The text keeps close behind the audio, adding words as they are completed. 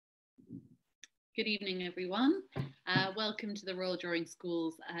Good evening, everyone. Welcome to the Royal Drawing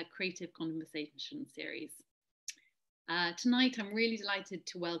School's Creative Conversation series. Tonight, I'm really delighted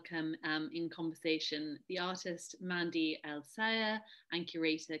to welcome in conversation the artist Mandy El-Sayegh and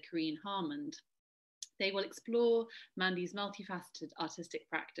curator Carine Harmand. They will explore Mandy's multifaceted artistic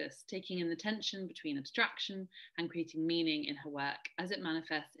practice, taking in the tension between abstraction and creating meaning in her work as it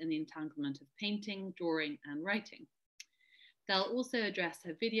manifests in the entanglement of painting, drawing, and writing. They'll also address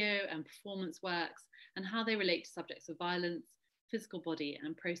her video and performance works and how they relate to subjects of violence, physical body,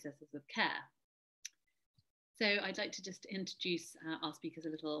 and processes of care. So I'd like to just introduce our speakers a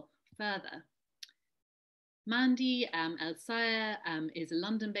little further. Mandy El-Sayegh is a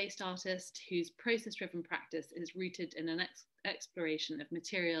London-based artist whose process-driven practice is rooted in an exploration of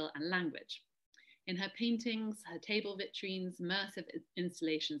material and language. In her paintings, her table vitrines, immersive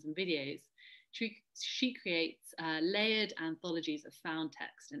installations, and videos, she creates layered anthologies of found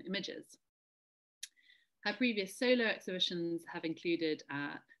text and images. Her previous solo exhibitions have included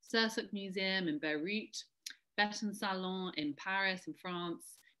Sursock Museum in Beirut, Bétonsalon in Paris in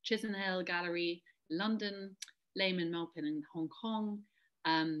France, Chisenhale Gallery in London, Lehmann Maupin in Hong Kong,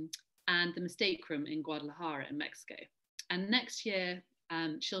 and the Mistake Room in Guadalajara in Mexico. And next year,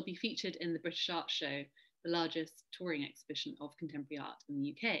 she'll be featured in the British Art Show, the largest touring exhibition of contemporary art in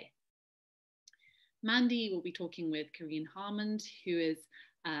the UK. Mandy will be talking with Carine Harmand, who is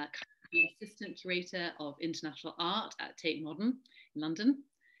the Assistant Curator of International Art at Tate Modern in London.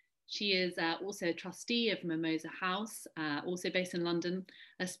 She is also a trustee of Mimosa House, also based in London,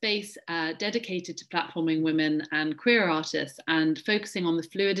 a space dedicated to platforming women and queer artists and focusing on the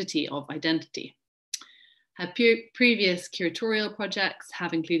fluidity of identity. Her previous curatorial projects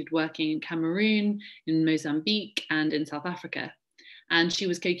have included working in Cameroon, in Mozambique, and in South Africa. And she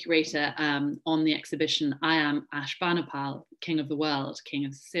was co-curator on the exhibition I Am Ashbanapal, King of the World, King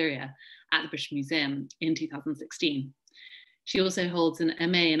of Syria, at the British Museum in 2016. She also holds an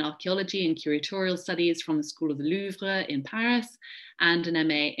MA in Archaeology and Curatorial Studies from the School of the Louvre in Paris, and an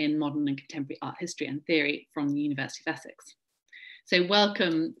MA in Modern and Contemporary Art History and Theory from the University of Essex. So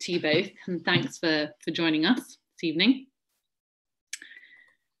welcome to you both, and thanks for joining us this evening.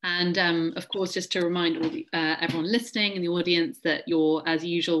 And of course, just to remind everyone listening in the audience that you're, as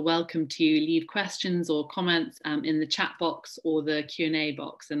usual, welcome to leave questions or comments in the chat box or the Q&A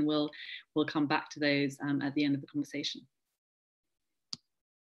box, and we'll come back to those at the end of the conversation.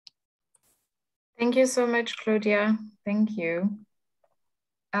 Thank you so much, Claudia. Thank you.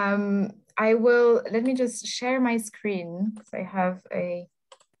 Let me just share my screen because I have a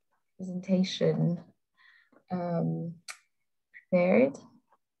presentation prepared.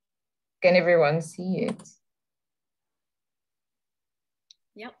 Can everyone see it?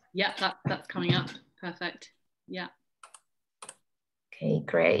 Yep, that's coming up. Perfect. Yeah. Okay,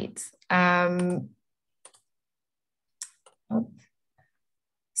 great.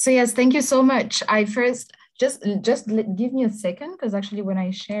 So yes, thank you so much. I first, just give me a second, because actually when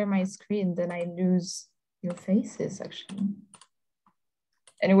I share my screen, then I lose your faces actually.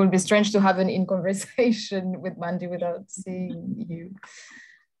 And it will be strange to have an in-conversation with Mandy without seeing you.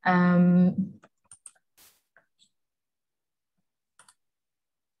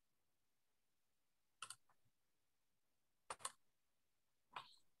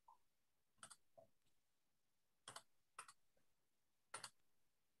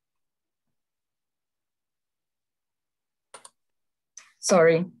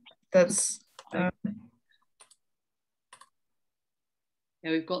 Sorry, that's... Yeah,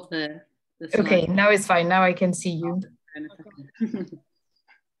 we've got the okay, now it's fine. Now I can see you.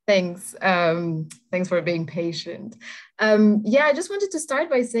 Thanks. Thanks for being patient. Yeah, I just wanted to start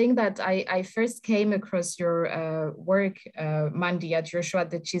by saying that I first came across your work, Mandy, at your show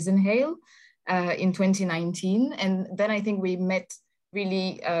at the Chisenhale in 2019. And then I think we met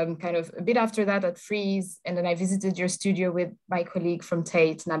really kind of a bit after that at Frieze. And then I visited your studio with my colleague from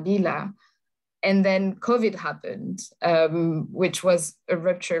Tate, Nabila. And then COVID happened, which was a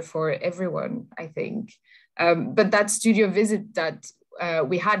rupture for everyone, I think. But that studio visit that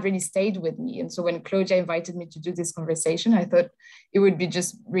we had really stayed with me. And so when Claudia invited me to do this conversation, I thought it would be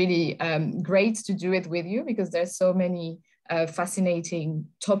just really great to do it with you, because there's so many fascinating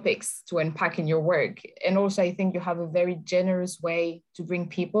topics to unpack in your work. And also, I think you have a very generous way to bring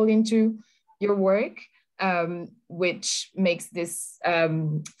people into your work, which makes this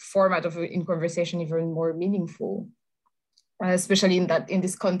format of in conversation even more meaningful, especially in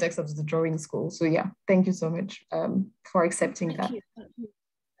this context of the drawing school. So yeah, thank you so much for accepting that. Thank you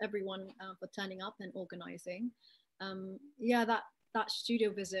everyone for turning up and organizing. Yeah, that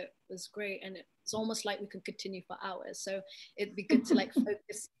studio visit was great, and it's almost like we could continue for hours. So it'd be good to like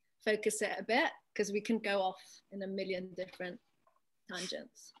focus it a bit. because we can go off in a million different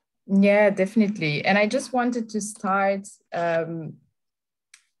tangents. Yeah, definitely. And I just wanted to start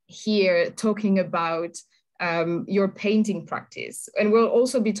here talking about your painting practice. And we'll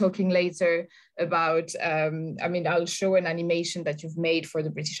also be talking later about, I mean, I'll show an animation that you've made for the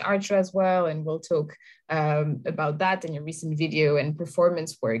British Art Show as well. And we'll talk about that and your recent video and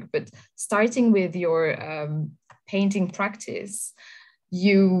performance work. But starting with your painting practice,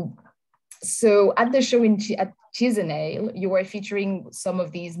 so at the show at Chisenhale, you were featuring some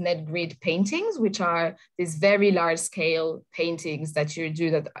of these net grid paintings, which are these very large scale paintings that you do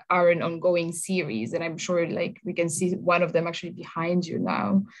that are an ongoing series. And I'm sure like we can see one of them actually behind you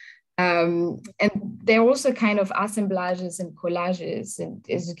now. And they're also kind of assemblages and collages. And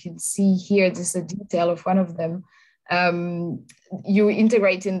as you can see here, there's a detail of one of them. You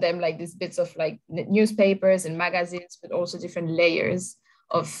integrate in them like these bits of like newspapers and magazines, but also different layers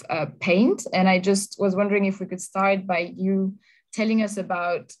of paint. And I just was wondering if we could start by you telling us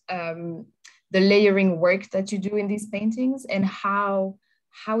about the layering work that you do in these paintings and how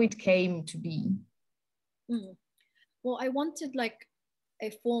it came to be. Well, I wanted like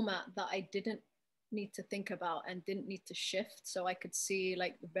a format that I didn't need to think about and didn't need to shift, so I could see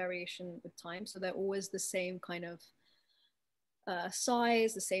like the variation with time. So they're always the same kind of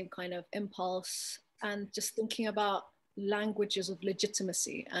size, the same kind of impulse, and just thinking about languages of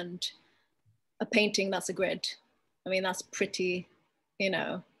legitimacy. And a painting that's a grid, I mean, that's pretty, you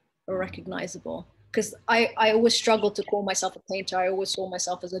know, recognizable, because I always struggled to call myself a painter. I always saw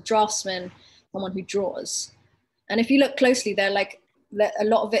myself as a draftsman, someone who draws. And if you look closely, they're like, a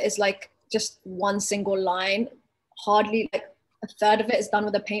lot of it is like just one single line, hardly like a third of it is done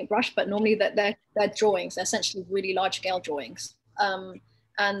with a paintbrush, but normally they're drawings. They're essentially really large scale drawings.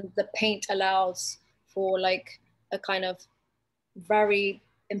 And the paint allows for like a kind of very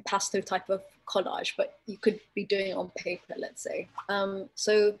impasto type of collage, but you could be doing it on paper, let's say.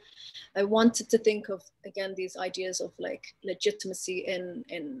 So I wanted to think of, again, these ideas of like legitimacy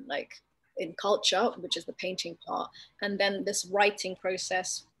in culture, which is the painting part, and then this writing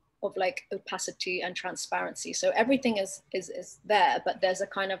process of like opacity and transparency. So everything is there, but there's a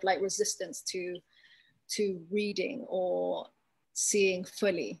kind of like resistance to reading or seeing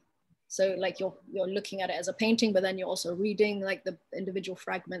fully. So like you're looking at it as a painting, but then you're also reading like the individual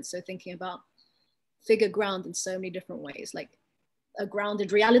fragments. So thinking about figure ground in so many different ways, like a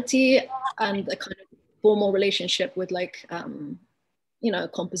grounded reality and a kind of formal relationship with like, you know,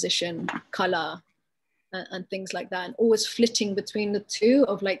 composition, color, and things like that. And always flitting between the two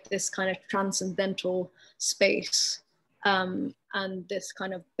of like this kind of transcendental space and this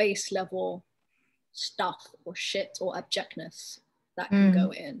kind of base level stuff or shit or abjectness that can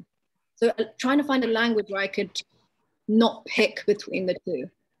go in. So trying to find a language where I could not pick between the two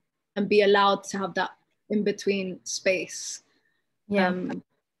and be allowed to have that in between space. Yeah.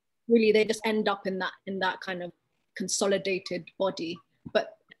 Really, they just end up in that kind of consolidated body.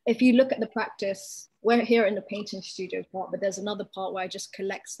 But if you look at the practice, we're here in the painting studio part, but there's another part where I just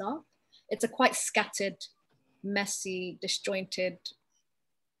collect stuff. It's a quite scattered, messy, disjointed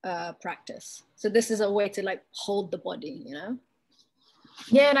practice. So this is a way to like hold the body, you know?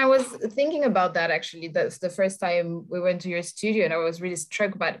 Yeah, and I was thinking about that actually. That's the first time we went to your studio, and I was really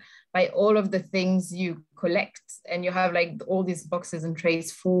struck by all of the things you collect. And you have like all these boxes and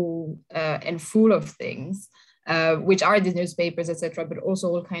trays full of things, which are the newspapers, etc., but also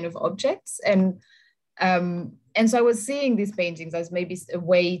all kind of objects. And so I was seeing these paintings as maybe a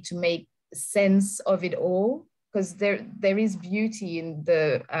way to make sense of it all, because there is beauty in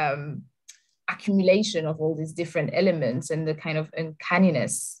the accumulation of all these different elements and the kind of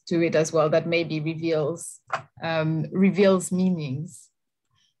uncanniness to it as well that maybe reveals meanings.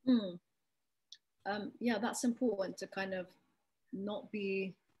 Yeah, that's important to kind of not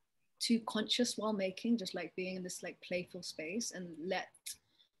be too conscious while making, just like being in this like playful space and let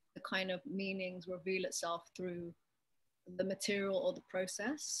the kind of meanings reveal itself through the material or the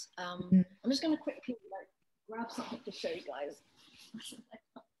process. I'm just going to quickly like grab something to show you guys.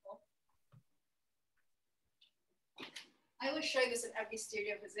 I always show this in every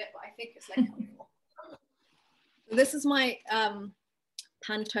studio visit, but I think it's like helpful. This is my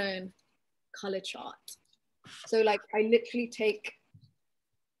Pantone color chart. So like I literally take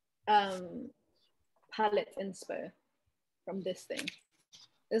palette inspo from this thing.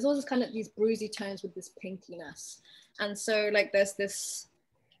 There's also kind of these bruisey tones with this pinkiness. And so like there's this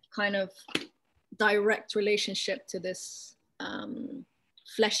kind of direct relationship to this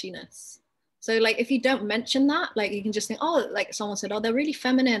fleshiness. So like if you don't mention that, like you can just think, oh, like someone said, oh, they're really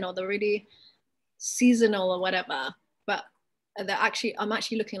feminine or they're really seasonal or whatever. But I'm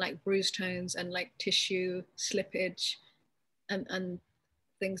actually looking like bruise tones and like tissue slippage and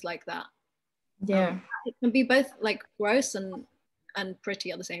things like that. Yeah. It can be both like gross and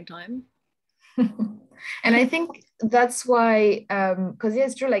pretty at the same time. And I think that's why, because yeah,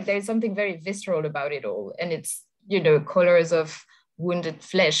 it's true, like there's something very visceral about it all. And it's, you know, colors of wounded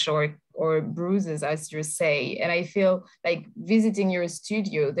flesh or bruises, as you say. And I feel like visiting your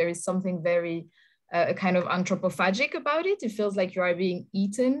studio, there is something very kind of anthropophagic about it. It feels like you are being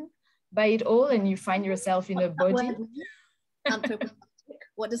eaten by it all and you find yourself in a body. Anthropophagic.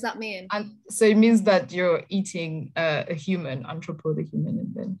 What does that mean? And so it means that you're eating a human, anthropo the human,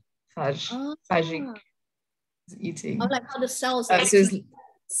 and then phagic is eating. Oh, like how the cells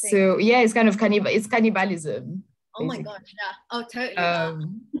so yeah, it's kind of cannibalism. Oh basically. my gosh, yeah. Oh, totally.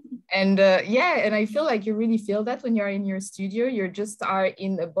 And yeah, and I feel like you really feel that when you're in your studio, you just are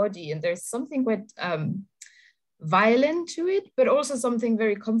in a body, and there's something quite violent to it, but also something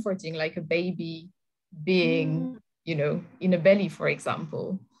very comforting, like a baby being, you know, in a belly, for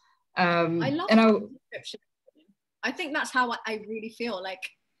example. I love that description. I think that's how I really feel. Like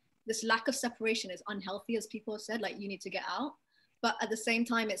this lack of separation is unhealthy, as people have said, like you need to get out. But at the same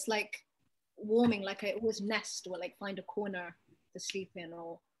time, it's like warming, like I always nest or like find a corner to sleep in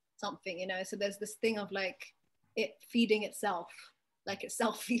or something, you know? So there's this thing of like it feeding itself, like it's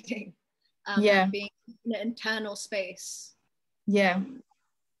self-feeding, being in an internal space. Yeah.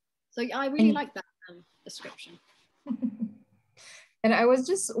 So I really like that description. And I was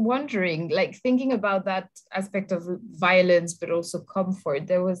just wondering, like thinking about that aspect of violence, but also comfort.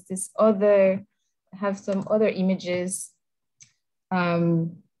 There was this other, I have some other images.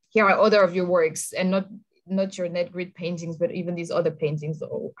 Here are other of your works, and not your net grid paintings, but even these other paintings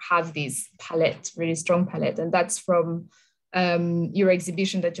have this palette, really strong palette. And that's from your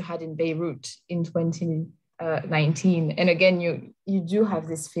exhibition that you had in Beirut in 2019. And again, you do have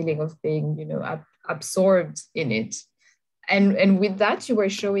this feeling of being, you know, absorbed in it. And with that, you were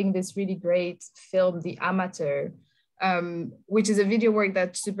showing this really great film, The Amateur, which is a video work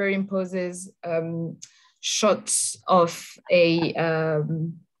that superimposes shots of a,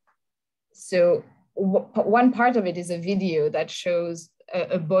 so one part of it is a video that shows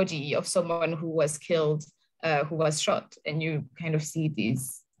a body of someone who was killed, who was shot, and you kind of see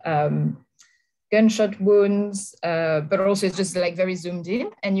these gunshot wounds, but also it's just like very zoomed in,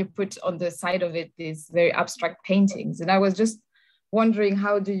 and you put on the side of it these very abstract paintings. And I was just wondering,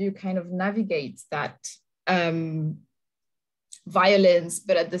 how do you kind of navigate that violence,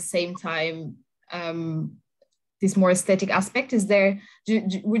 but at the same time, this more aesthetic aspect? Is there,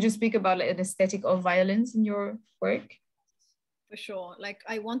 would you speak about like, an aesthetic of violence in your work? For sure. Like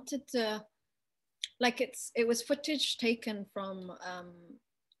I wanted to, like it was footage taken from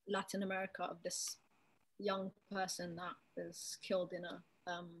Latin America of this young person that was killed in a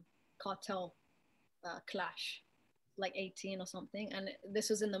cartel clash, like 18 or something. And this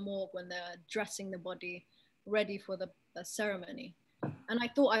was in the morgue when they're dressing the body ready for the ceremony. And I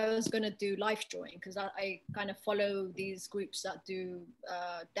thought I was going to do life drawing because I kind of follow these groups that do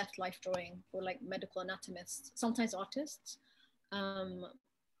death life drawing for like medical anatomists, sometimes artists. And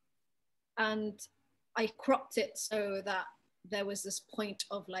I cropped it so that there was this point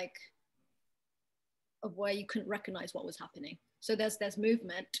of like, of where you couldn't recognize what was happening. So there's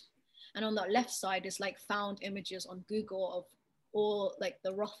movement. And on the left side is like found images on Google of all like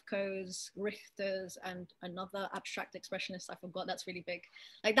the Rothkos, Richters, and another abstract expressionist I forgot, that's really big.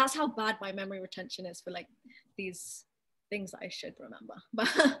 Like that's how bad my memory retention is for like these things that I should remember.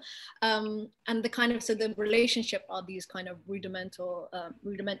 But and the kind of, so the relationship are these kind of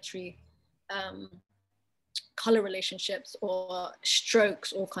rudimentary color relationships or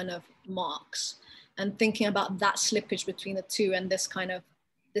strokes or kind of marks, and thinking about that slippage between the two and this kind of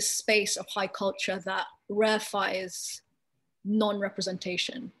this space of high culture that rarefies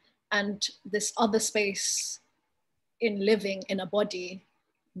non-representation, and this other space in living in a body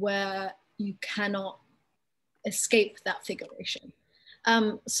where you cannot escape that figuration.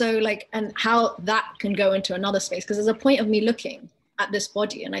 So like, and how that can go into another space, because there's a point of me looking at this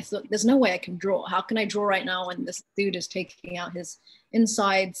body and I thought, there's no way I can draw. How can I draw right now when this dude is taking out his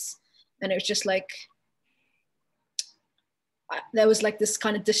insides? And it was just like, there was like this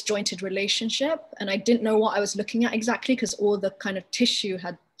kind of disjointed relationship, and I didn't know what I was looking at exactly, because all the kind of tissue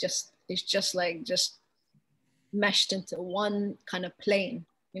had just meshed into one kind of plane,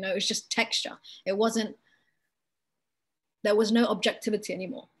 you know. It was just texture. There was no objectivity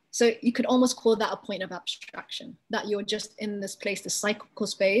anymore. So you could almost call that a point of abstraction, that you're just in this place, this cyclical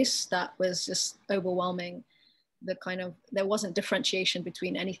space that was just overwhelming. The kind of, there wasn't differentiation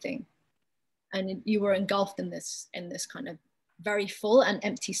between anything, and you were engulfed in this kind of very full and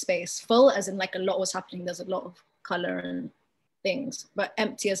empty space. Full as in like a lot was happening, there's a lot of color and things, but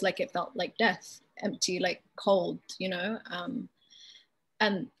empty as like it felt like death, empty, like cold, you know?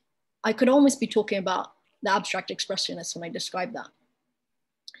 And I could almost be talking about the abstract expressionists when I describe that.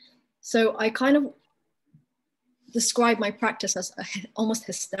 So I kind of describe my practice as a almost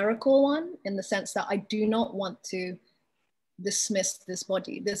hysterical one, in the sense that I do not want to dismiss this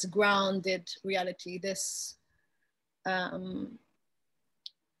body, this grounded reality, this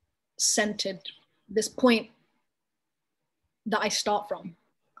centered, this point that I start from.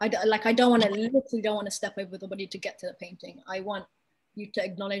 I don't want to, literally don't want to step over the body to get to the painting. I want you to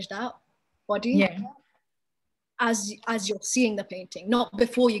acknowledge that body. Yeah. As you're seeing the painting, not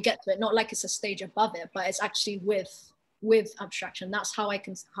before you get to it, not like it's a stage above it, but it's actually with abstraction. That's how I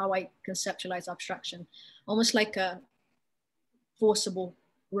conceptualize abstraction, almost like a forcible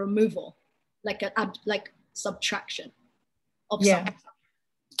removal, like subtraction of something.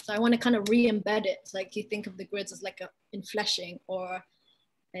 So I want to kind of re-embed it. It's like you think of the grids as like a infleshing, or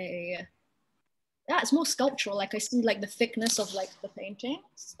it's more sculptural. Like I see like the thickness of like the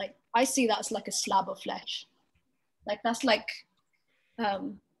paintings. Like I see that as like a slab of flesh. Like that's like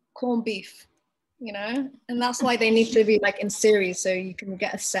corned beef, you know? And that's why they need to be like in series, so you can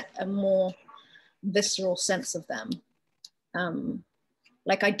get a more visceral sense of them.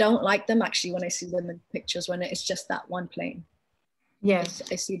 Like I don't like them actually when I see them in pictures, when it's just that one plane. Yes.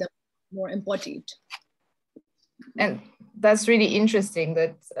 I see them more embodied. And that's really interesting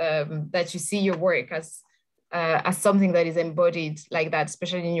that that you see your work as something that is embodied like that,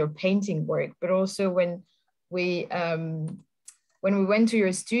 especially in your painting work, but also when we went to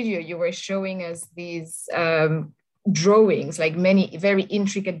your studio, you were showing us these drawings, like many very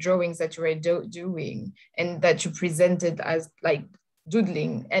intricate drawings that you were doing and that you presented as like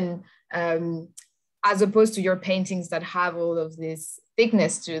doodling, and as opposed to your paintings that have all of this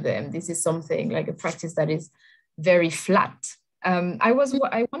thickness to them. This is something like a practice that is very flat. I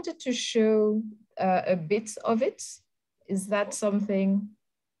wanted to show a bit of it. Is that something?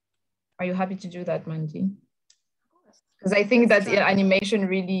 Are you happy to do that, Mandy? Because I think that animation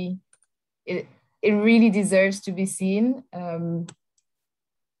really, it really deserves to be seen. Let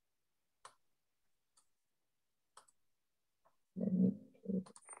me put it.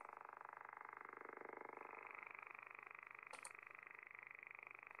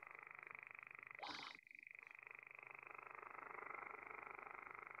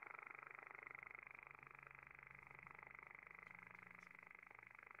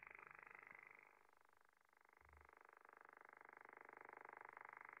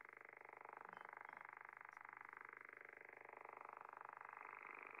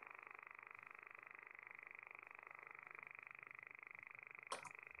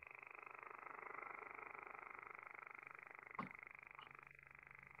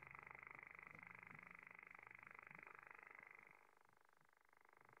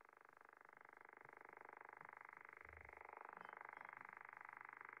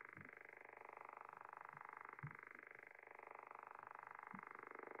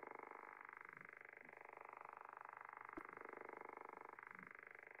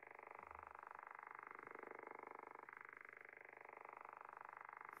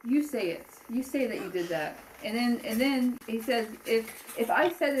 You say it. You say that you did that, and then he says, if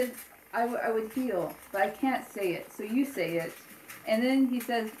I said it, I would heal, but I can't say it. So you say it, and then he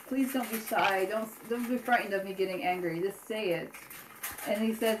says, please don't be shy. Don't be frightened of me getting angry. Just say it. And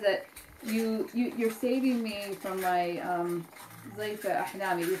he says that you're saving me from my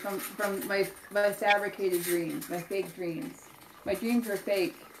from my fabricated dreams, my fake dreams. My dreams were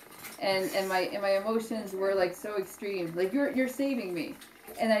fake, and my emotions were like so extreme. Like you're saving me.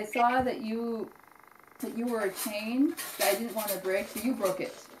 And I saw that you were a chain that I didn't want to break, so you broke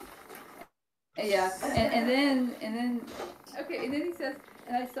it. Yeah, and then okay, and then he says,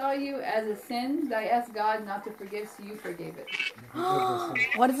 and I saw you as a sin that I asked God not to forgive, so you forgave it.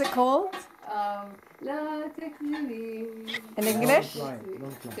 What is it called? La tekfiri. In English?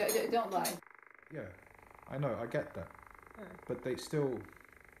 Don't lie. Yeah, I know, I get that, but it's still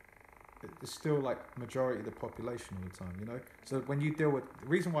like majority of the population all the time, you know? So when you deal with, the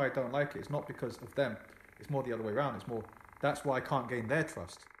reason why I don't like it is not because of them, it's more the other way around. It's more, that's why I can't gain their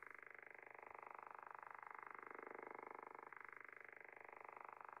trust.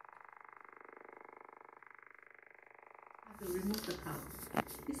 I have to remove the cover.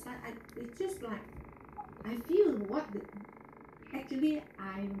 It's like, it's just like, I feel actually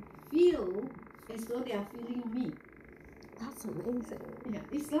I feel as though they are feeling me. That's amazing. Yeah,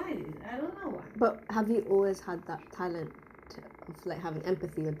 it's like, I don't know why. But have you always had that talent of like having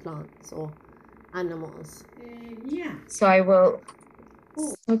empathy with plants, or animals. Yeah. So I will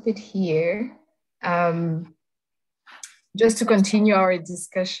stop it here. Just to continue our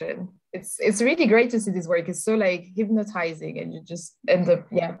discussion. It's really great to see this work. It's so like hypnotizing, and you just end up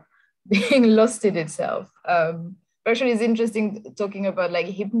being lost in itself. Actually, it's interesting talking about like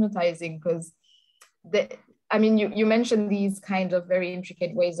hypnotizing, because you mentioned these kind of very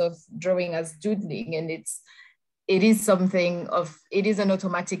intricate ways of drawing as doodling, and it is an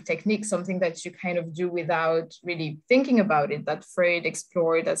automatic technique, something that you kind of do without really thinking about it, that Freud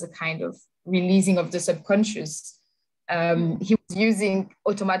explored as a kind of releasing of the subconscious. He was using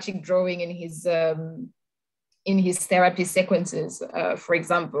automatic drawing in his therapy sequences, for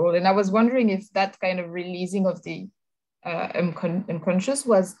example. And I was wondering if that kind of releasing of the unconscious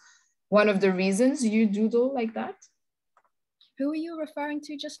was one of the reasons you doodle like that. Who are you referring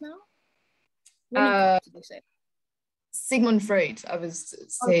to just now? Winnicott, did you say? Sigmund Freud. I was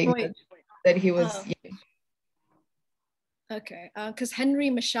saying that he was. Okay, because Henry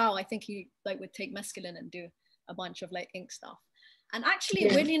Michel, I think he like would take mescaline and do a bunch of like ink stuff. And actually,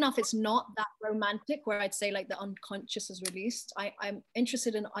 weirdly enough, it's not that romantic where I'd say like the unconscious is released. I'm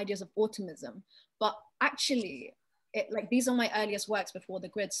interested in ideas of automism, but actually these are my earliest works before the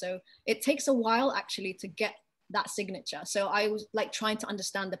grid. So it takes a while actually to get that signature. So I was like trying to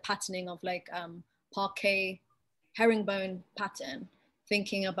understand the patterning of like parquet herringbone pattern,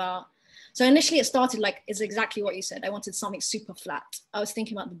 thinking about, so initially it started like, it's exactly what you said. I wanted something super flat. I was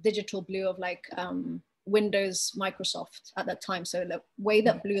thinking about the digital blue of like Windows, Microsoft at that time. So the way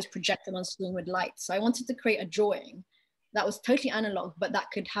that blue is projected on screen with light. So I wanted to create a drawing that was totally analog, but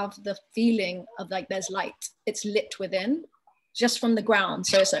that could have the feeling of like there's light. It's lit within, just from the ground.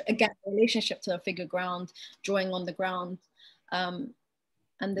 So again, relationship to a figure ground, drawing on the ground. And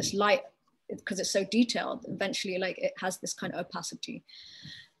this light, because it's so detailed, eventually like it has this kind of opacity.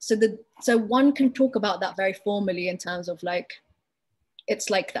 So one can talk about that very formally in terms of like, it's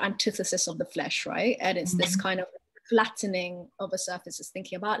like the antithesis of the flesh, right? And it's this kind of flattening of a surface. It's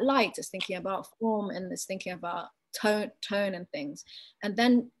thinking about light, it's thinking about form, and it's thinking about tone and things. And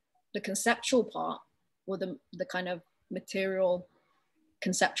then the conceptual part, or the kind of material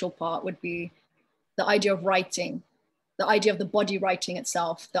conceptual part, would be the idea of writing, the idea of the body writing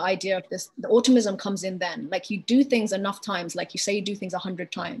itself, the idea of this, the automism comes in then. Like you do things enough times, like you say you do things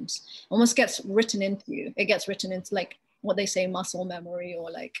 100 times, almost gets written into you. It gets written into like what they say muscle memory,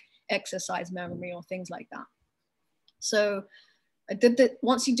 or like exercise memory, or things like that. So I did that.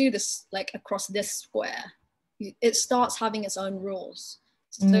 Once you do this like across this square, it starts having its own rules.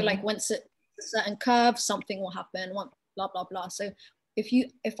 So like once it's a certain curve, something will happen, blah blah blah. So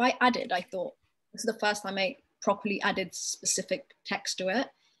if I added, I thought this is the first time I properly added specific text to it,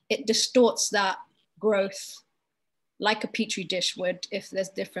 it distorts that growth like a petri dish would if there's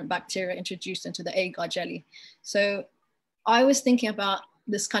different bacteria introduced into the agar jelly. So I was thinking about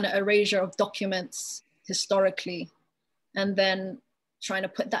this kind of erasure of documents historically, and then trying to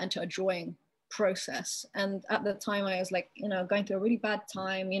put that into a drawing process. And at the time I was like, going through a really bad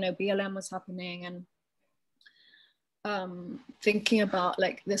time, BLM was happening, and thinking about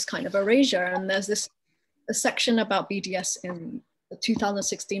like this kind of erasure. And there's a section about BDS in the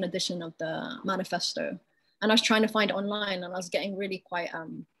 2016 edition of the manifesto. And I was trying to find it online, and I was getting really quite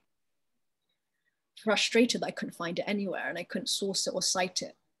frustrated that I couldn't find it anywhere, and I couldn't source it or cite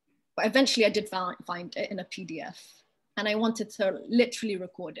it. But eventually I did find it in a PDF, and I wanted to literally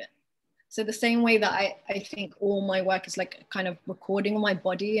record it. So the same way that I think all my work is like kind of recording my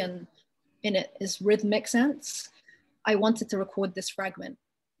body, and in it is rhythmic sense, I wanted to record this fragment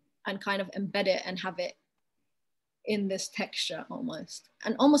and kind of embed it and have it in this texture almost,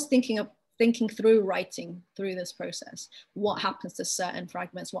 and almost thinking through writing through this process. What happens to certain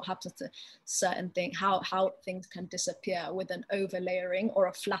fragments? What happens to certain things? How things can disappear with an overlayering or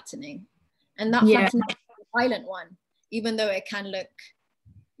a flattening. And that flattening is a violent one, even though it can look,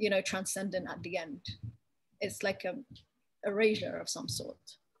 transcendent at the end. It's like a erasure of some sort.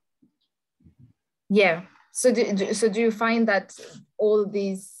 Yeah. So do you find that all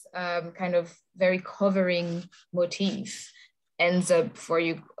these kind of very covering motif ends up for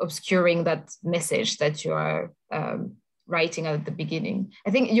you obscuring that message that you are writing at the beginning?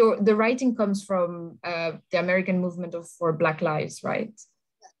 I think the writing comes from the American movement for Black Lives, right?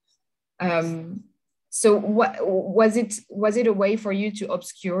 So what was it a way for you to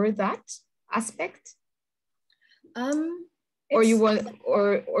obscure that aspect? Or you want,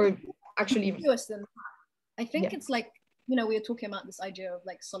 or actually, I think it's like, we were talking about this idea of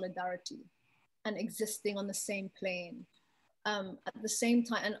like solidarity and existing on the same plane. At the same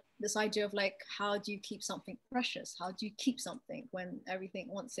time, and this idea of like, how do you keep something precious? How do you keep something when everything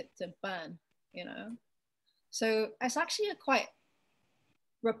wants it to burn? you know? So it's actually a quite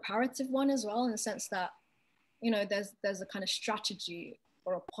reparative one as well, in the sense that, you know, there's a kind of strategy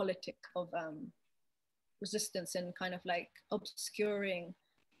or a politic of resistance and kind of like obscuring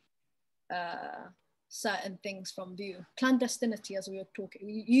certain things from view. Clandestinity, as we were talking,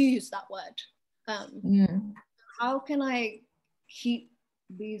 you use that word. How can I keep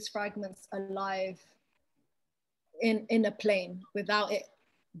these fragments alive in a plane without it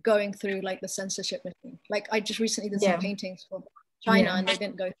going through like the censorship machine? Like I just recently did some paintings for China and they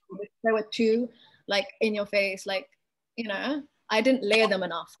didn't go through. There were too like in your face, like, you know, I didn't layer them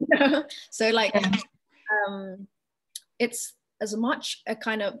enough. So like it's as much a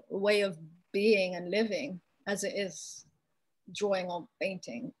kind of way of being and living as it is drawing or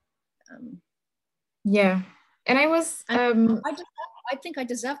painting. And I was I think I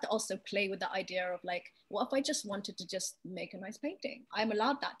deserve to also play with the idea of like, what if I just wanted to just make a nice painting? I'm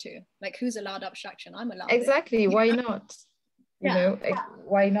allowed that too. Like, who's allowed abstraction? I'm allowed exactly. Why not? You know, like,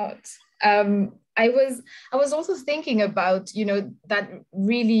 why not? I was also thinking about, you know, that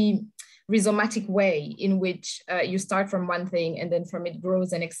really rhizomatic way in which you start from one thing and then from it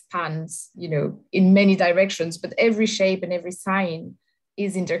grows and expands, you know, in many directions, but every shape and every sign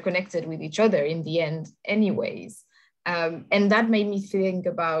is interconnected with each other in the end anyways. And that made me think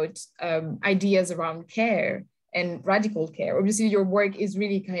about ideas around care and radical care. Obviously, your work is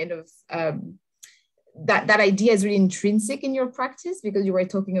really kind of, that idea is really intrinsic in your practice, because you were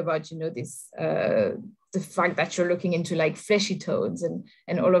talking about, you know, this, the fact that you're looking into like fleshy tones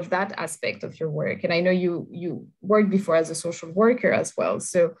and all of that aspect of your work. And I know you worked before as a social worker as well.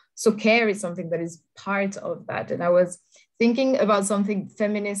 So care is something that is part of that. And I was thinking about something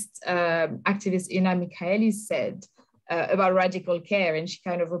feminist activist Ina Michaeli said about radical care, and she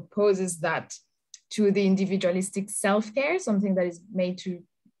kind of opposes that to the individualistic self-care, something that is made to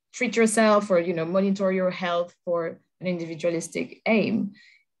treat yourself or, you know, monitor your health for an individualistic aim.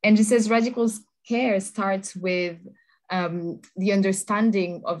 And she says radical care starts with the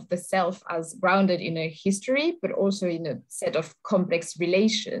understanding of the self as grounded in a history, but also in a set of complex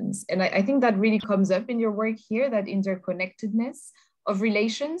relations. And I think that really comes up in your work here, that interconnectedness of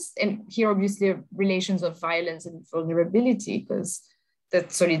relations. And here, obviously, relations of violence and vulnerability, because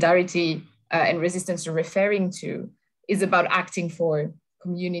that solidarity and resistance you're referring to is about acting for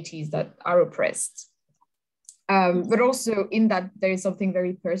communities that are oppressed. But also in that there is something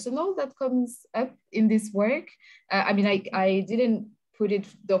very personal that comes up in this work. I mean, I didn't put it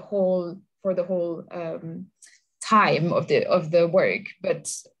for the whole time of the work, but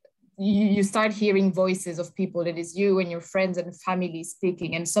you start hearing voices of people, that is you and your friends and family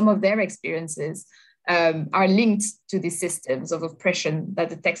speaking, and some of their experiences are linked to the systems of oppression that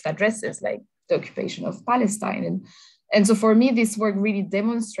the text addresses, like the occupation of Palestine. And so for me, this work really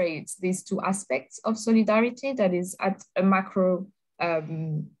demonstrates these two aspects of solidarity, that is at a macro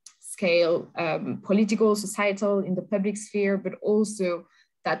scale, political, societal, in the public sphere, but also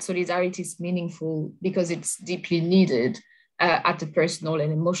that solidarity is meaningful because it's deeply needed at the personal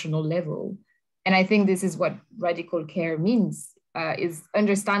and emotional level. And I think this is what radical care means, is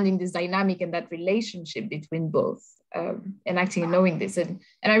understanding this dynamic and that relationship between both. And acting and knowing this. And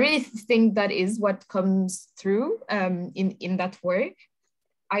I really think that is what comes through in that work.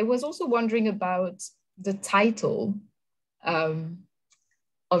 I was also wondering about the title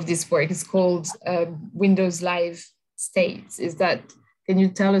of this work. It's called Windows Live States. Can you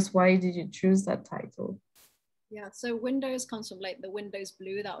tell us why did you choose that title? Yeah, so Windows comes from like the Windows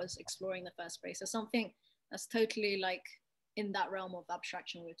blue that was exploring the first place. So something that's totally like in that realm of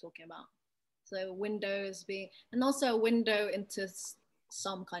abstraction we were talking about. So windows being, and also a window into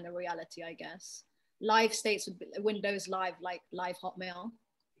some kind of reality, I guess. Live states would be Windows Live, like live Hotmail.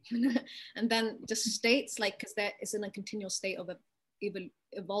 And then just states, like, because there is in a continual state of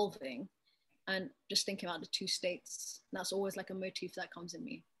evolving. And just thinking about the two states, that's always like a motif that comes in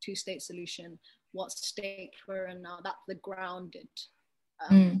me. Two-state solution, what state we're in now, that's the grounded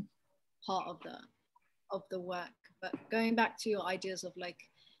part of the work. But going back to your ideas of like,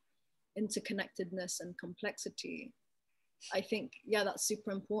 interconnectedness and complexity, I think, yeah, that's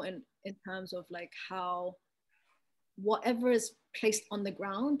super important in terms of like how whatever is placed on the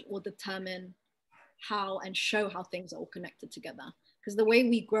ground will determine how and show how things are all connected together. Because the way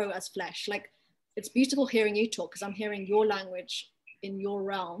we grow as flesh, like it's beautiful hearing you talk, because I'm hearing your language in your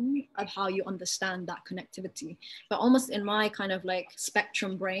realm of how you understand that connectivity. But almost in my kind of like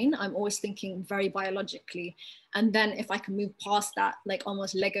spectrum brain, I'm always thinking very biologically. And then if I can move past that, like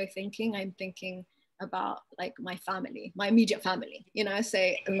almost Lego thinking, I'm thinking about like my family, my immediate family, you know,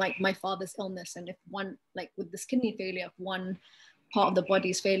 say like my father's illness. And if one, like with this kidney failure, if one part of the body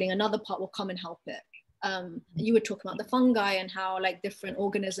is failing, another part will come and help it. You were talking about the fungi and how like different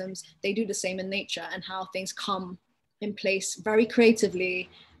organisms, they do the same in nature, and how things come in place very creatively,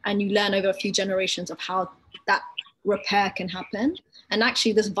 and you learn over a few generations of how that repair can happen. And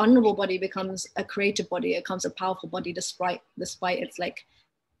actually this vulnerable body becomes a creative body, it becomes a powerful body despite its like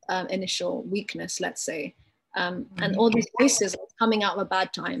initial weakness, let's say. And all these voices coming out of a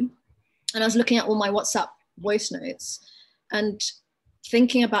bad time. And I was looking at all my WhatsApp voice notes and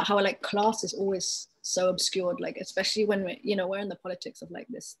thinking about how like class is always so obscured, like especially when we're in the politics of like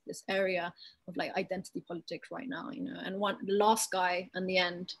this area of like identity politics right now, and the last guy in the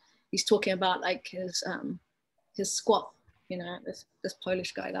end, he's talking about like his squat, this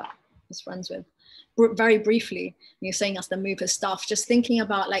Polish guy that he's friends with, very briefly, and he's saying he has to move his stuff, just thinking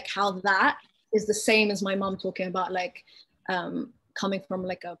about like how that is the same as my mom talking about like coming from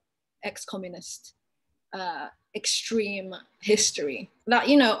like a ex-communist extreme history, that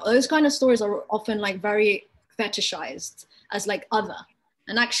those kind of stories are often like very fetishized as like other,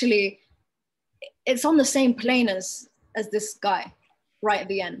 and actually it's on the same plane as this guy right at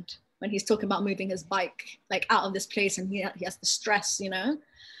the end when he's talking about moving his bike like out of this place, and he has the stress,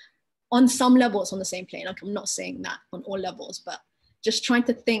 on some level it's on the same plane. Like, I'm not saying that on all levels, but just trying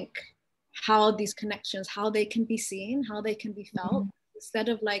to think how these connections, how they can be seen, how they can be felt, instead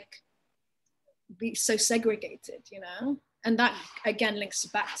of like be so segregated, and that again links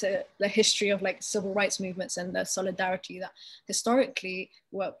back to the history of like civil rights movements and the solidarity that historically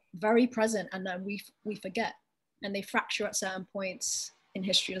were very present, and then we forget, and they fracture at certain points in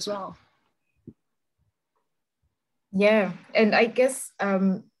history as well. Yeah, and I guess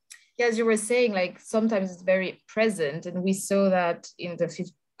as you were saying, like sometimes it's very present, and we saw that in the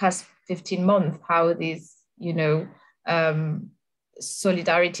past 15 months how these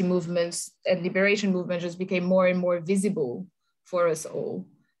solidarity movements and liberation movements just became more and more visible for us all,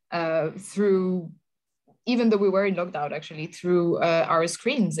 through, even though we were in lockdown, actually through our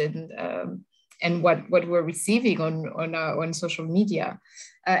screens and what we're receiving on social media,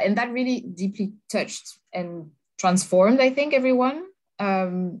 and that really deeply touched and transformed, I think, everyone.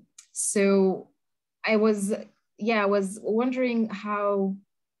 So I was wondering how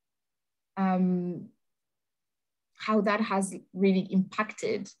that has really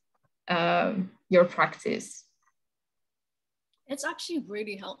impacted your practice. It's actually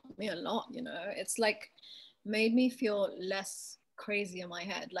really helped me a lot, it's like made me feel less crazy in my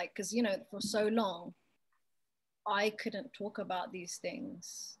head, like, because for so long I couldn't talk about these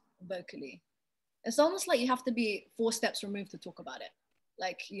things vocally. It's almost like you have to be 4 steps removed to talk about it.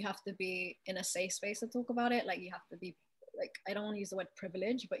 Like, you have to be in a safe space to talk about it. Like, you have to be, like, I don't want to use the word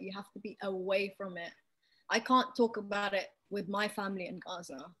privilege, but you have to be away from it. I can't talk about it with my family in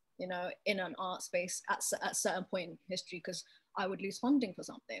Gaza, in an art space at a certain point in history, because I would lose funding for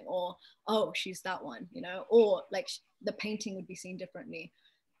something, or, oh, she's that one, or like the painting would be seen differently.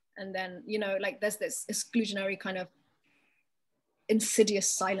 And then, like there's this exclusionary kind of insidious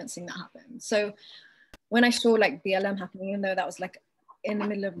silencing that happens. So when I saw like BLM happening, even though that was like in the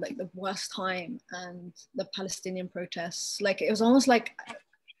middle of like the worst time, and the Palestinian protests, like it was almost like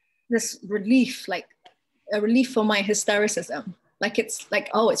this relief, like a relief for my hystericism. Like, it's like,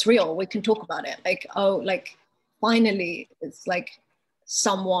 oh, it's real, we can talk about it. Like, oh, like finally it's like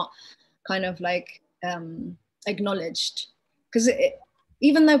somewhat kind of like acknowledged, because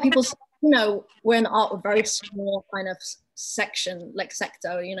even though people, we're in art, a very small kind of section, like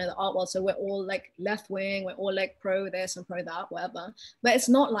sector, the art world, so we're all like left wing, we're all like pro this and pro that, whatever, but it's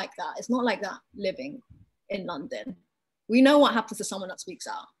not like that. It's not like that living in London. We know what happens to someone that speaks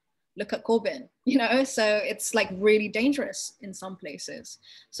out. Look at Corbyn, so it's like really dangerous in some places.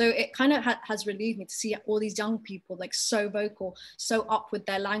 So it kind of has relieved me to see all these young people like so vocal, so up with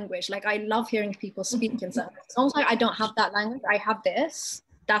their language. Like, I love hearing people speak in certain, it's almost like I don't have that language, I have this,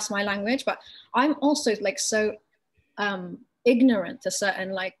 that's my language, but I'm also like so ignorant to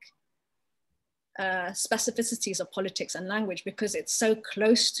certain like specificities of politics and language, because it's so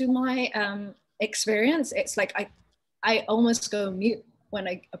close to my experience. It's like I almost go mute when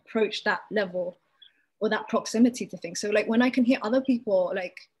I approach that level or that proximity to things. So like when I can hear other people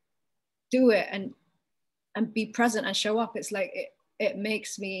like do it and be present and show up, it's like it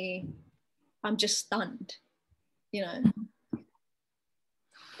makes me, I'm just stunned,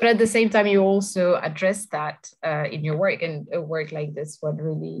 But at the same time, you also address that in your work, and a work like this one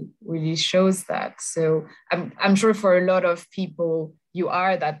really, really shows that. So I'm sure for a lot of people, you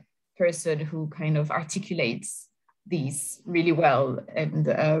are that person who kind of articulates these really well,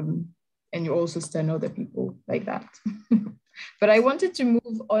 and you also stun other people like that. But I wanted to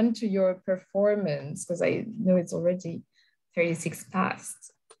move on to your performance, because I know it's already 36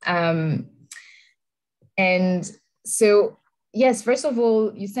 past. And so, yes, first of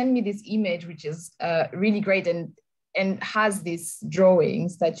all, you sent me this image, which is really great and has these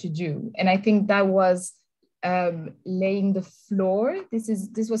drawings that you do. And I think that was laying the floor.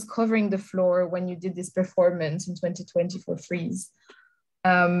 This was covering the floor when you did this performance in 2020 for Freeze,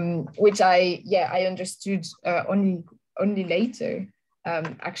 which I understood only later,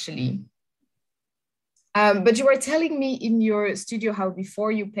 actually. But you were telling me in your studio how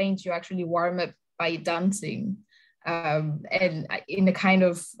before you paint, you actually warm up by dancing. And in a kind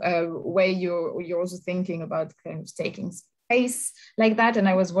of way, you're also thinking about kind of taking space like that. And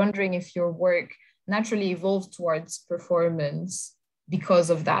I was wondering if your work naturally evolved towards performance because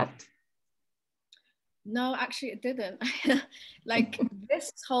of that. No, actually it didn't. Like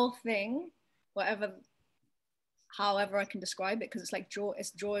this whole thing, however I can describe it, because it's like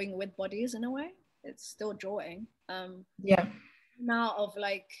it's drawing with bodies in a way. It's still drawing. Yeah. Now of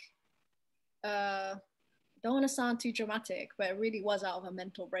like, don't want to sound too dramatic, but it really was out of a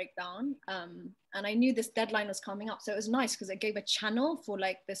mental breakdown. And I knew this deadline was coming up. So it was nice because it gave a channel for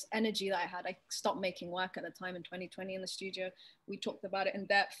like this energy that I had. I stopped making work at the time in 2020 in the studio. We talked about it in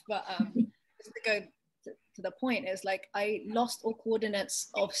depth, but just to go to the point is like, I lost all coordinates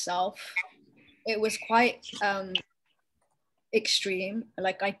of self. It was quite extreme.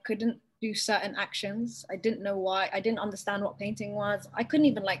 Like I couldn't do certain actions. I didn't know why. I didn't understand what painting was. I couldn't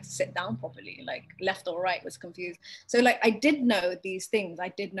even like sit down properly, like left or right, was confused. So like I did know these things. I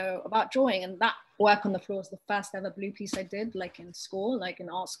did know about drawing, and that work on the floor was the first ever blue piece I did, like in school, like in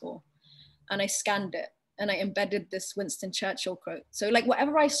art school. And I scanned it and I embedded this Winston Churchill quote. So like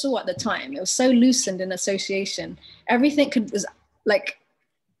whatever I saw at the time, it was so loosened in association. Everything was like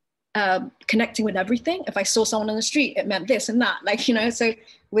connecting with everything. If I saw someone on the street, it meant this and that, like, you know. So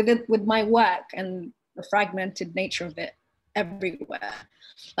with my work and the fragmented nature of it everywhere,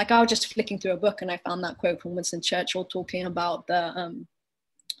 like I was just flicking through a book and I found that quote from Winston Churchill talking about the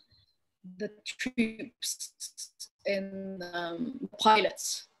troops in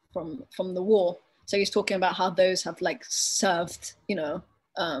pilots from the war. So he's talking about how those have like served, you know,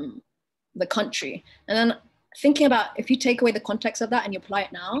 the country. And then thinking about if you take away the context of that and you apply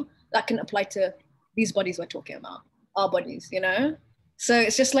it now, that can apply to these bodies we're talking about, our bodies, you know? So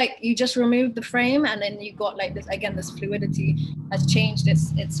it's just like, you just remove the frame and then you got like this, again, this fluidity has changed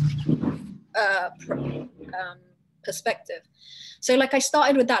its perspective. So like I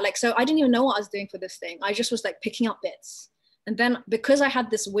started with that, like, so I didn't even know what I was doing for this thing. I just was like picking up bits. And then because I had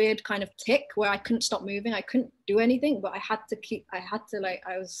this weird kind of tick where I couldn't stop moving, I couldn't do anything, but I can't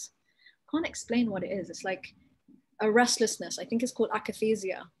explain what it is. It's like a restlessness. I think it's called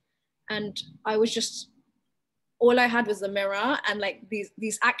akathisia. And I was just, all I had was the mirror, and like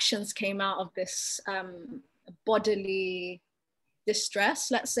these actions came out of this bodily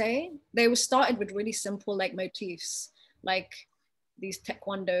distress, let's say. They were started with really simple like motifs, like these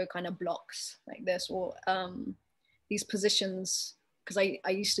taekwondo kind of blocks like this, or these positions, because I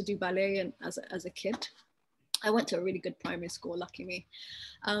used to do ballet and as a kid. I went to a really good primary school, lucky me.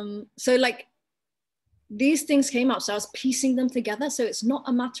 So like these things came up, so I was piecing them together. So it's not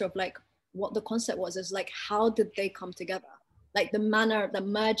a matter of like what the concept was, it's like how did they come together? Like the manner, the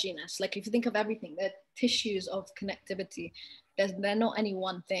merginess. Like if you think of everything, they're tissues of connectivity. They're not any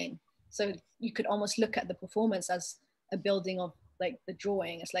one thing. So you could almost look at the performance as a building of like the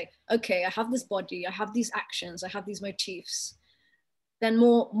drawing. It's like, okay, I have this body, I have these actions, I have these motifs. Then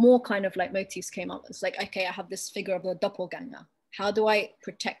more kind of like motifs came up. It's like, okay, I have this figure of the doppelganger. How do I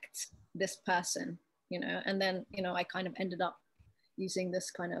protect this person? You know, and then, you know, I kind of ended up using this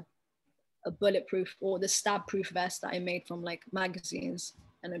kind of a bulletproof or the stab-proof vest that I made from like magazines,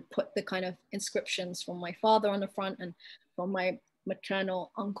 and I put the kind of inscriptions from my father on the front and from my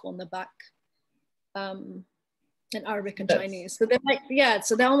maternal uncle on the back, in Arabic and Chinese. So they're like, yeah,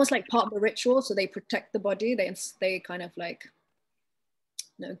 so they're almost like part of the ritual. So they protect the body. They kind of like,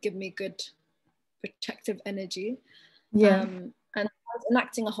 you know, give me good protective energy. Yeah. And I was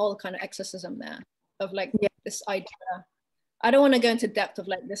enacting a whole kind of exorcism there of like this idea. I don't want to go into depth of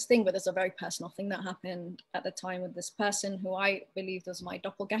like this thing, but there's a very personal thing that happened at the time with this person who I believed was my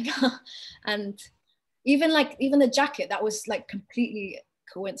doppelganger. And even the jacket, that was like completely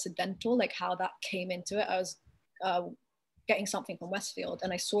coincidental, like how that came into it. I was getting something from Westfield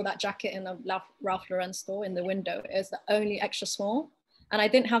and I saw that jacket in a Ralph Lauren store in the window. It was the only extra small, and I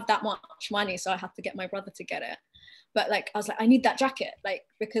didn't have that much money, so I had to get my brother to get it. But like, I was like, I need that jacket, like,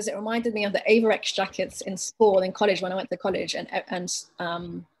 because it reminded me of the Averex jackets in school, in college, when I went to college, and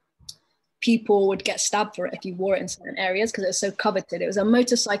people would get stabbed for it if you wore it in certain areas because it was so coveted. It was a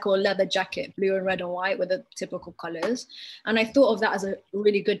motorcycle leather jacket, blue and red and white with the typical colors. And I thought of that as a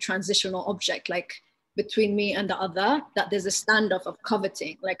really good transitional object, like between me and the other, that there's a standoff of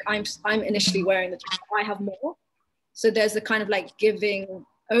coveting. Like I'm initially wearing the jacket, I have more. So there's the kind of like giving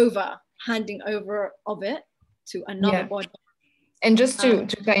over, handing over of it to another body. And just to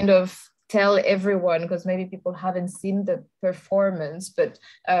kind of tell everyone, because maybe people haven't seen the performance, but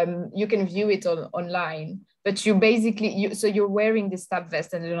you can view it online. But you basically, so you're wearing the stab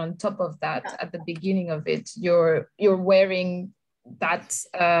vest, and then on top of that, at the beginning of it, you're wearing that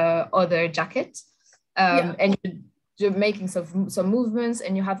other jacket, and you're making some movements,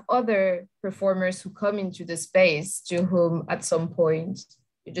 and you have other performers who come into the space to whom at some point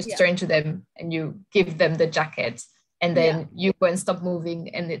you just turn to them and you give them the jacket. And then you go and stop moving,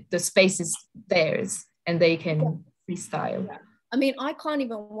 and the space is theirs, and they can freestyle. Yeah. I mean, I can't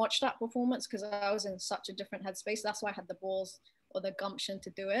even watch that performance because I was in such a different headspace. That's why I had the balls or the gumption to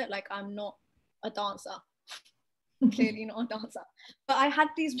do it. Like, I'm not a dancer, clearly not a dancer. But I had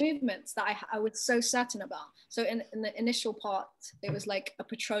these movements that I was so certain about. So in the initial part, it was like a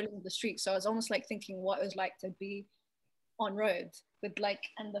patrolling of the street. So I was almost like thinking what it was like to be on road with like,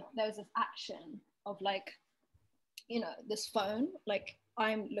 and there was this action of like, you know, this phone, like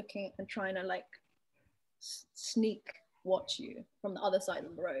I'm looking and trying to like sneak watch you from the other side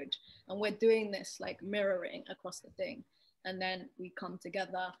of the road, and we're doing this like mirroring across the thing, and then we come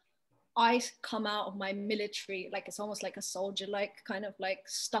together. I come out of my military, like it's almost like a soldier like kind of like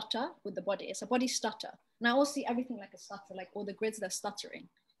stutter with the body. It's a body stutter, and I also see everything like a stutter, like all the grids, they're stuttering.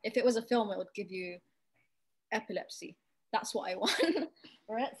 If it was a film, it would give you epilepsy. That's what I want.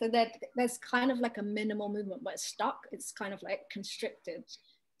 Right? So there's kind of like a minimal movement, but it's stuck. It's kind of like constricted.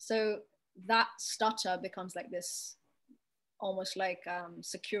 So that stutter becomes like this, almost like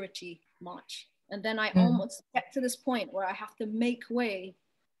security march. And then I almost get to this point where I have to make way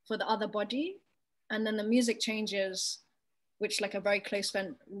for the other body. And then the music changes, which like a very close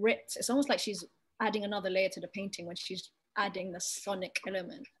friend, Rit, it's almost like she's adding another layer to the painting when she's adding the sonic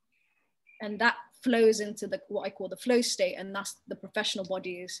element. And that flows into the what I call the flow state, and that's the professional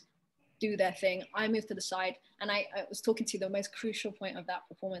bodies do their thing. I move to the side, and I was talking to you, the most crucial point of that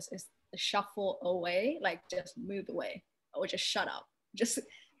performance is the shuffle away, like just move away, or just shut up. Just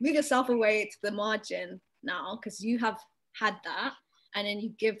move yourself away to the margin now, because you have had that, and then you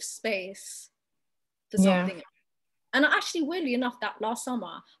give space to something. And actually, weirdly enough, that last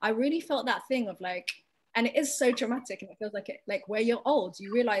summer, I really felt that thing of like, and it is so dramatic, and it feels like it, like where you're old,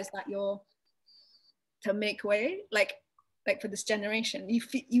 you realize that you're to make way, like for this generation,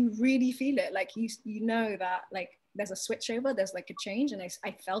 you really feel it, like you know that like there's a switch over, there's like a change, and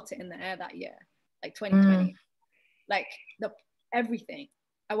I felt it in the air that year, like 2020, like everything.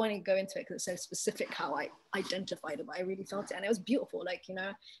 I won't even go into it because it's so specific how I identified it, but I really felt it, and it was beautiful. Like, you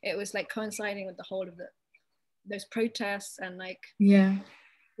know, it was like coinciding with the whole of those protests and like a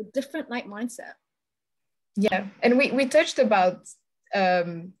different like mindset. Yeah, and we touched about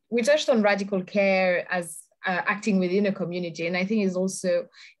we touched on radical care as acting within a community, and I think it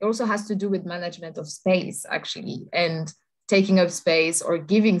also has to do with management of space actually, and taking up space or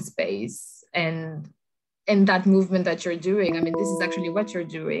giving space, and that movement that you're doing. I mean, this is actually what you're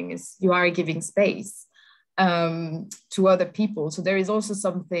doing, is you are giving space to other people. So there is also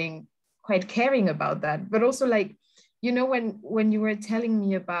something quite caring about that, but also like, you know, when you were telling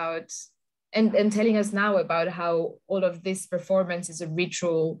me about and telling us now about how all of this performance is a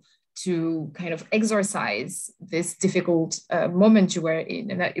ritual to kind of exorcise this difficult moment you were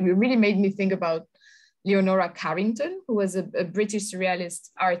in. And it really made me think about Leonora Carrington, who was a British surrealist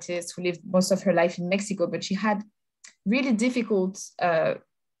artist who lived most of her life in Mexico, but she had really difficult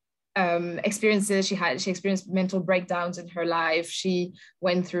experiences. She experienced mental breakdowns in her life. She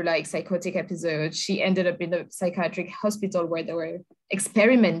went through like psychotic episodes. She ended up in a psychiatric hospital where they were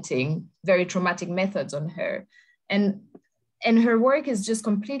experimenting very traumatic methods on her, and her work is just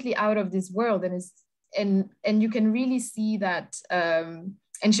completely out of this world, and you can really see that,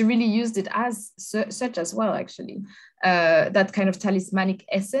 and she really used it as such as well, actually, that kind of talismanic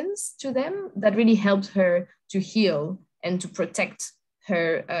essence to them that really helped her to heal and to protect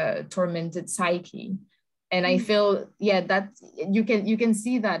her tormented psyche. And I feel, that you can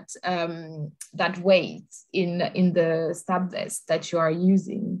see that that weight in the stab vest that you are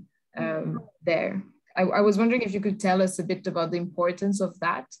using there. I was wondering if you could tell us a bit about the importance of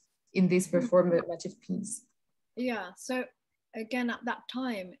that in this performative piece. Yeah, so again, at that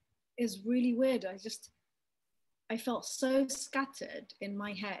time is really weird. I felt so scattered in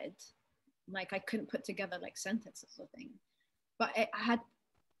my head, like I couldn't put together like sentences or things. But I had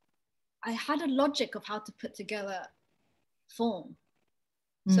I had a logic of how to put together form.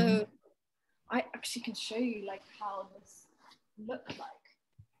 So I actually can show you like how this looked like.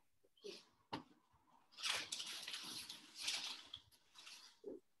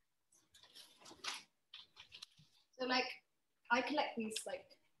 So like I collect these like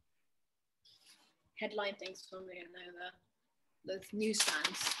headline things from me, and those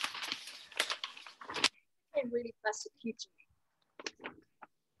newsstands. They really persecuted me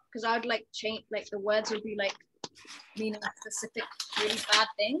because I would like change, like the words would be like meaning specific really bad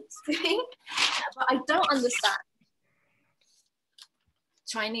things to me, but I don't understand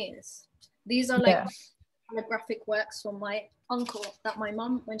Chinese. These are like calligraphic works from my uncle that my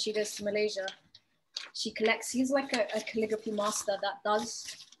mum, when she goes to Malaysia, she collects. He's like a calligraphy master that does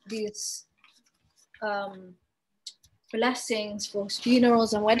these blessings for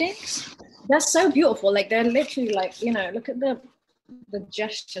funerals and weddings. They're so beautiful. Like they're literally like, you know, look at the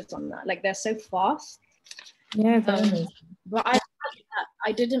gestures on that. Like they're so fast. Yeah, but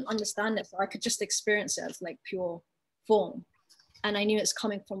I didn't understand it, so I could just experience it as like pure form, and I knew it's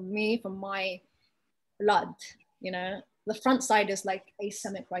coming from me, from my blood. You know, the front side is like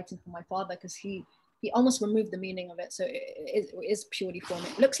asemic writing from my father because he almost removed the meaning of it, so it is purely form.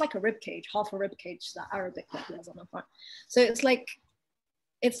 It looks like a rib cage, half a rib cage, that Arabic that he has on the front. So it's like,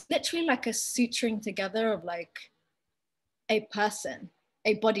 it's literally like a suturing together of like a person,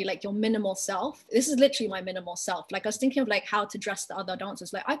 a body, like your minimal self. This is literally my minimal self. Like I was thinking of like how to dress the other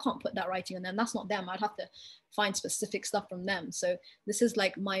dancers. Like I can't put that writing on them. That's not them. I'd have to find specific stuff from them. So this is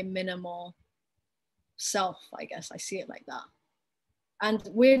like my minimal self, I guess. I see it like that. And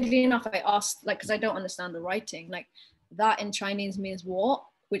weirdly enough, I asked, like, because I don't understand the writing, like that in Chinese means what,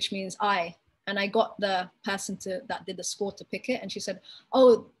 which means I. And I got the person that did the score to pick it. And she said,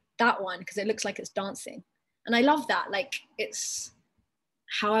 oh, that one, because it looks like it's dancing. And I love that. Like it's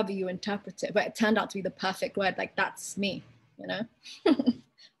however you interpret it, but it turned out to be the perfect word. Like that's me, you know,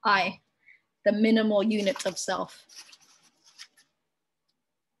 I, the minimal unit of self.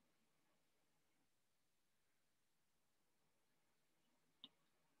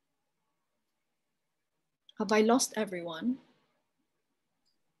 Have I lost everyone?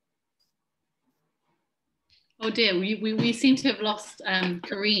 Oh dear, we seem to have lost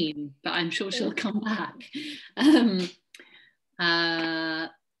Carine, but I'm sure she'll come back.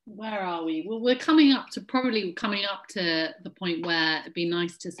 Where are we? Well, we're probably coming up to the point where it'd be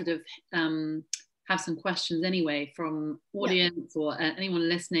nice to sort of have some questions anyway from audience or anyone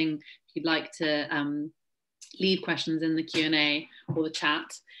listening. If you'd like to leave questions in the Q&A or the chat,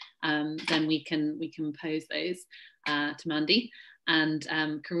 then we can pose those to Mandy. And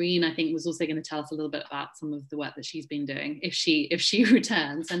Carine, I think, was also going to tell us a little bit about some of the work that she's been doing if she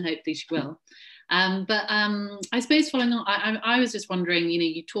returns, and hopefully she will. But I suppose following on, I was just wondering, you know,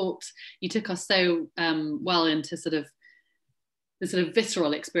 you took us so well into sort of the sort of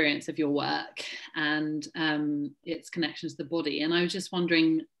visceral experience of your work and its connections to the body. And I was just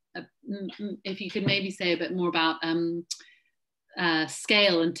wondering if you could maybe say a bit more about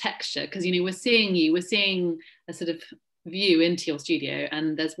scale and texture, because, you know, we're seeing a sort of view into your studio,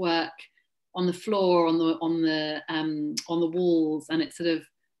 and there's work on the floor, on the walls, and it's sort of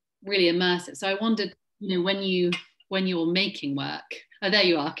really immersive. So I wondered, you know, when you're making work. Oh, there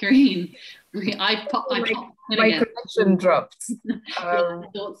you are, Carine. I popped my connection dropped. I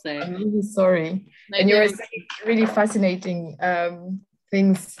thought so. I'm really sorry. No, and you were saying really fascinating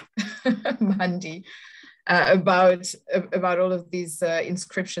things, Mandy, about all of these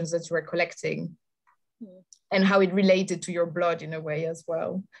inscriptions that you were collecting. And how it related to your blood in a way as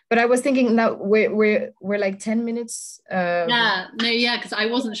well. But I was thinking now we're like 10 minutes. Because I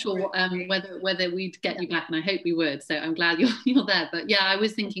wasn't sure whether we'd get you back, and I hope we would. So I'm glad you're there. But yeah, I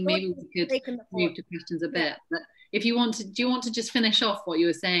was thinking maybe we could move to questions a bit. But if you want to, do you want to just finish off what you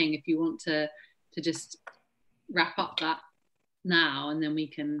were saying? If you want to just wrap up that now, and then we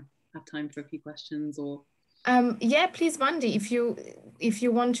can have time for a few questions. Or yeah, please, Mandy, if you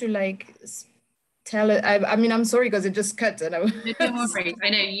want to like. Tell it. I mean, I'm sorry because it just cut, and don't worry. I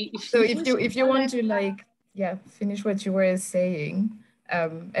know you. So if you want to like finish what you were saying,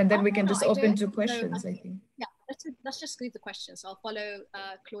 and then we can just open to questions. I think. Yeah, let's just leave the questions. I'll follow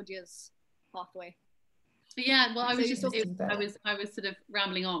Claudia's pathway. Yeah, well, I was sort of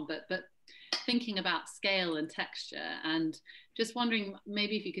rambling on, but thinking about scale and texture, and just wondering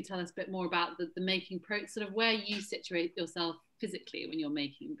maybe if you could tell us a bit more about the making process, sort of where you situate yourself physically when you're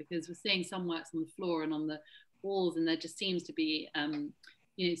making, because we're seeing some works on the floor and on the walls, and there just seems to be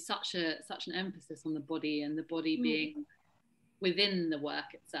you know, such an emphasis on the body, and the body being within the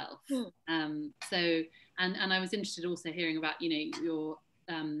work itself. So and I was interested also hearing about, you know,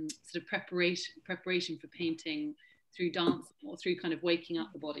 sort of preparation for painting through dancing or through kind of waking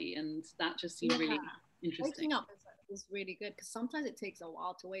up the body, and that just seemed really interesting. Waking up is really good, because sometimes it takes a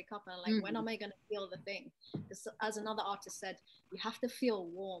while to wake up, and like, when am I going to feel the thing? Because as another artist said, you have to feel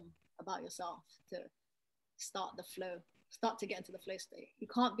warm about yourself to start to get into the flow state. You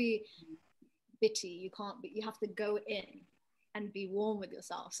can't be bitty, you have to go in and be warm with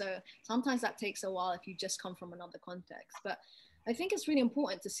yourself. So sometimes that takes a while if you just come from another context. But I think it's really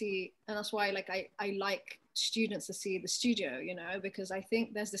important to see, and that's why like I like students to see the studio, you know, because I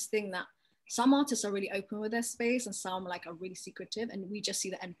think there's this thing that some artists are really open with their space and some like are really secretive, and we just see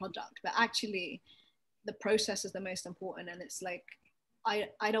the end product. But actually the process is the most important, and it's like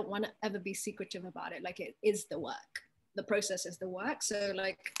I don't want to ever be secretive about it. Like, it is the work, the process is the work. So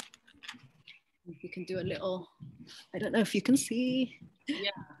like, if you can do a little, I don't know if you can see.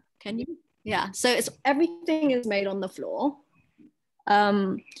 Yeah. Can you? Yeah. So it's, everything is made on the floor.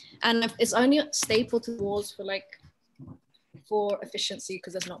 And it's only stapled to the walls for efficiency,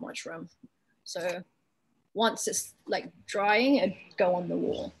 because there's not much room. So once it's like drying, it go on the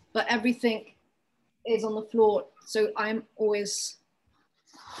wall, but everything is on the floor. So I'm always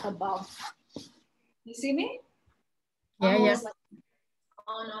above. You see me? Yeah, yeah. Like,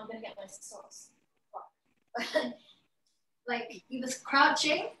 oh no, I'm gonna get my socks. Like either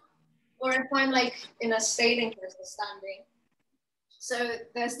crouching, or if I'm like in a standing position, standing. So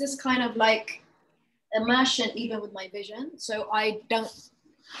there's this kind of like immersion even with my vision. So I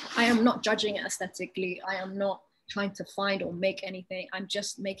am not judging it aesthetically. I am not trying to find or make anything. I'm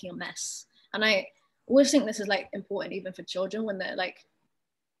just making a mess. And I always think this is like important even for children when they're like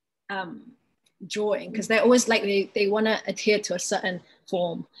drawing, because they're always like, they want to adhere to a certain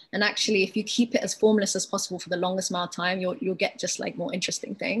form. And actually, if you keep it as formless as possible for the longest amount of time, you'll get just like more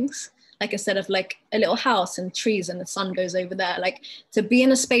interesting things. Like, instead of like a little house and trees and the sun goes over there, like to be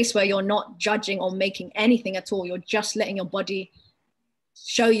in a space where you're not judging or making anything at all, you're just letting your body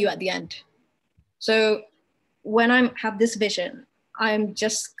show you at the end. So when I have this vision, I'm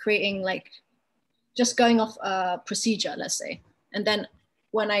just creating like, just going off a procedure, let's say. And then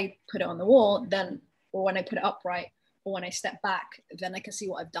when I put it on the wall, then, or when I put it upright, or when I step back, then I can see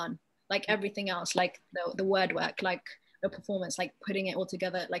what I've done. Like everything else, like the word work, like the performance, like putting it all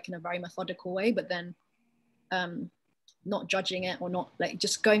together like in a very methodical way, but then not judging it, or not like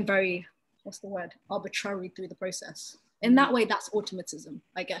just going very, what's the word, arbitrary through the process. In that way, that's automatism,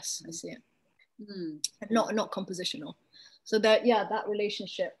 I guess. I see it. Not compositional. So that, yeah, that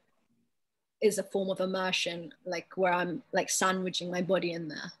relationship is a form of immersion, like where I'm like sandwiching my body in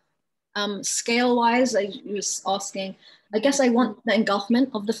there. Scale wise, I was asking, I guess I want the engulfment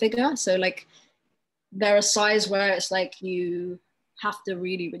of the figure. So like, there are sides where it's like you have to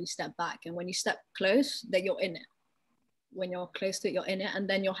really, really step back. And when you step close, then you're in it. When you're close to it, you're in it. And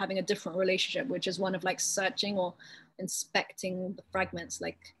then you're having a different relationship, which is one of like searching or inspecting the fragments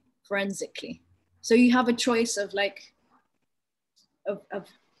like forensically. So you have a choice of like, of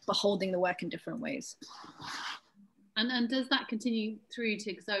beholding the work in different ways. And does that continue through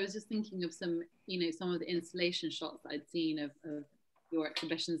to, because I was just thinking of some, you know, some of the installation shots that I'd seen of your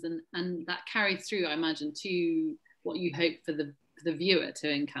exhibitions, and that carries through, I imagine, to what you hope for the viewer to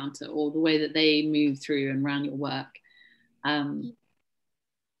encounter, or the way that they move through and around your work. That's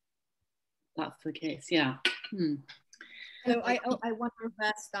the case, yeah. So I want to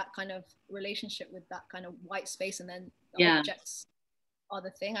reverse that kind of relationship with that kind of white space, and then the objects are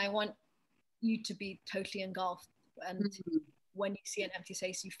the thing. I want you to be totally engulfed, and when you see an empty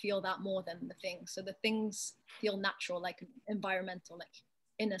space, you feel that more than the things. So the things feel natural, like environmental, like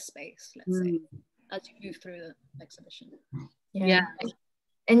inner space, let's say, as you move through the exhibition. Yeah.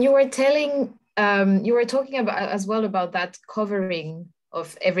 And you were telling, you were talking about as well about that covering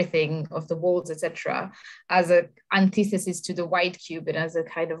of everything, of the walls, etc., as an antithesis to the white cube, and as a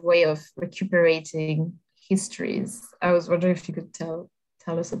kind of way of recuperating histories. I was wondering if you could tell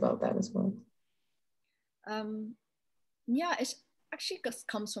us about that as well. Yeah, it actually just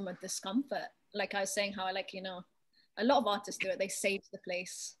comes from a discomfort. Like I was saying, how I like, you know, a lot of artists do it. They save the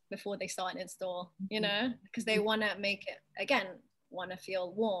place before they start and install, you know, because they want to make it, again, want to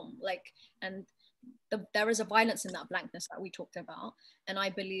feel warm. Like, and there is a violence in that blankness that we talked about. And I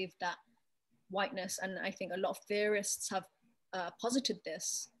believe that whiteness, and I think a lot of theorists have posited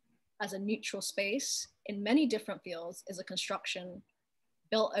this as a neutral space in many different fields, is a construction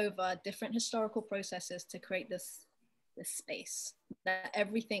built over different historical processes to create this space that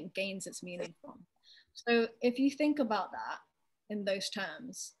everything gains its meaning from. So if you think about that in those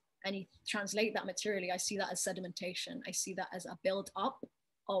terms, and you translate that materially, I see that as sedimentation. I see that as a build up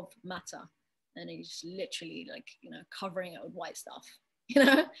of matter. And it's literally like, you know, covering it with white stuff. you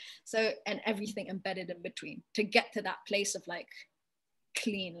know? So, and everything embedded in between to get to that place of like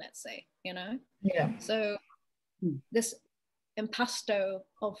clean, let's say, you know? Yeah. So this impasto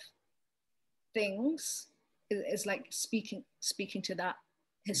of things is like speaking to that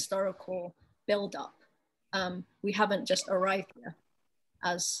historical build-up. We haven't just arrived here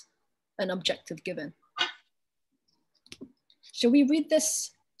as an objective given. Shall we read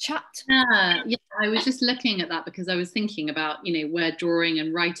this chat? Yeah, I was just looking at that because I was thinking about, you know, where drawing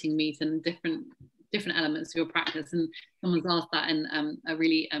and writing meet and different elements of your practice, and someone's asked that in a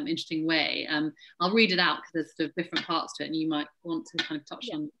really interesting way. I'll read it out because there's sort of different parts to it, and you might want to kind of touch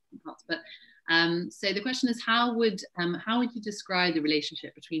on different parts. But so the question is, how would you describe the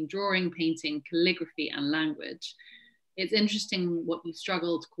relationship between drawing, painting, calligraphy, and language? It's interesting what you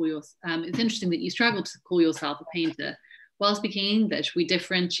struggle to call it's interesting that you struggle to call yourself a painter. While speaking English, we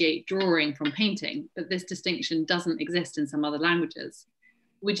differentiate drawing from painting, but this distinction doesn't exist in some other languages.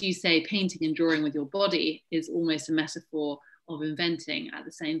 Would you say painting and drawing with your body is almost a metaphor of inventing at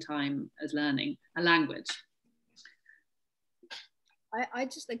the same time as learning a language? I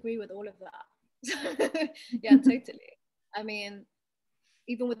just agree with all of that. Yeah, totally. I mean,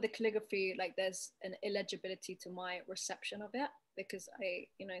 even with the calligraphy, like there's an illegibility to my reception of it, because I,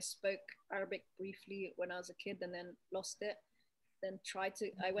 you know, spoke Arabic briefly when I was a kid and then lost it. Then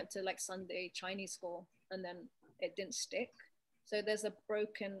I went to like Sunday Chinese school and then it didn't stick. So there's a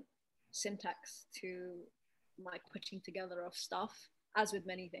broken syntax to my putting together of stuff, as with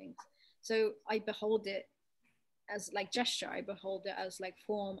many things. So I behold it as like gesture. I behold it as like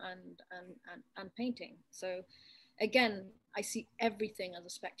form and painting. So again, I see everything as a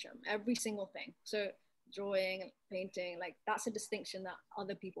spectrum, every single thing. So drawing, painting, like that's a distinction that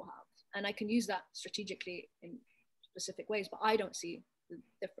other people have. And I can use that strategically in specific ways, but I don't see the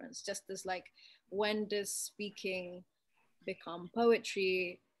difference. Just as like, when does speaking become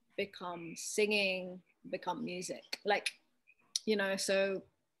poetry, become singing, become music? Like, you know, so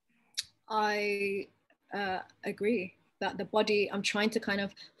I agree that the body, I'm trying to kind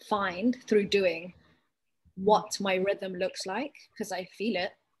of find through doing what my rhythm looks like, because I feel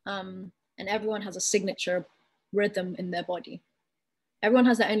it. And everyone has a signature rhythm in their body. Everyone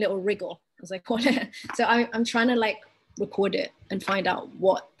has their own little wriggle, as I call it. So I'm trying to like record it and find out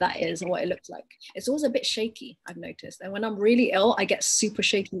what that is and what it looks like. It's always a bit shaky, I've noticed. And when I'm really ill, I get super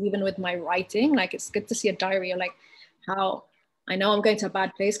shaky, even with my writing. Like, it's good to see a diary of like how I know I'm going to a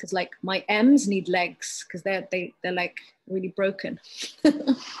bad place, because like my M's need legs, because they're like really broken.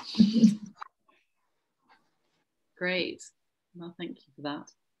 Great. Well, thank you for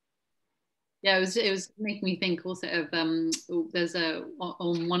that. Yeah, it was making me think also of there's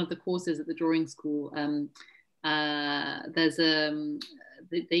on one of the courses at the drawing school, there's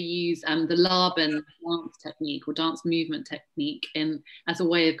they use the Laban dance technique or dance movement technique as a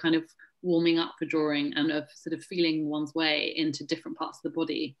way of kind of warming up for drawing and of sort of feeling one's way into different parts of the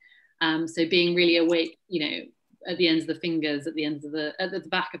body. So being really awake, you know, at the ends of the fingers, at the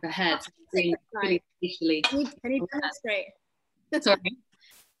back of the head, being really spatially. Can you demonstrate? Sorry.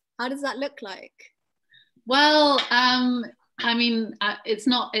 How does that look like? Well, I mean, it's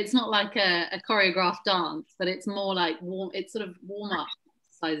not like a choreographed dance, but it's more like it's sort of warm up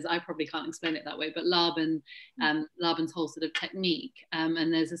exercises. I probably can't explain it that way, but Laban's whole sort of technique,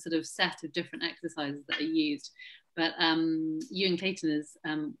 and there's a sort of set of different exercises that are used. But Ewan Clayton is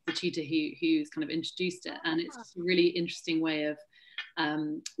the tutor who's kind of introduced it, and it's just a really interesting way of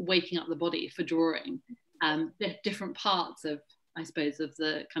waking up the body for drawing. Different parts of, I suppose, of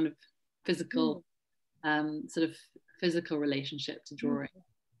the kind of physical, sort of physical relationship to drawing.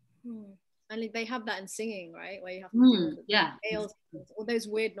 And they have that in singing, right? Where you have to do scales, all those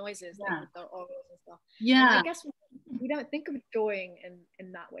weird noises, like the orals and stuff. Yeah. And I guess we don't think of drawing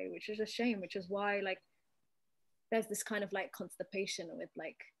in that way, which is a shame, which is why like there's this kind of like constipation with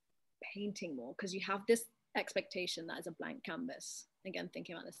like painting more, because you have this expectation that is a blank canvas. Again,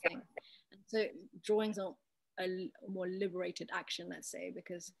 thinking about this thing. And so drawings are a more liberated action, let's say,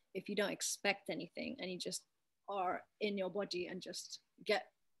 because if you don't expect anything and you just are in your body and just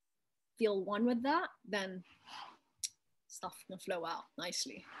feel one with that, then stuff can flow out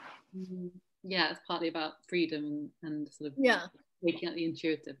nicely. Yeah, it's partly about freedom and sort of waking up the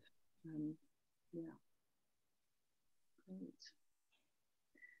intuitive.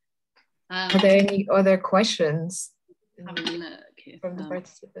 Are there any other questions? Having a look from the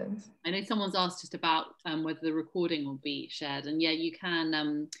participants. I know someone's asked just about whether the recording will be shared, and yeah, you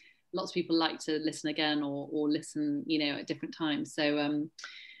can. Lots of people like to listen again or listen, you know, at different times. So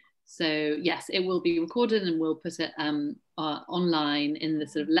so yes, it will be recorded, and we'll put it online in the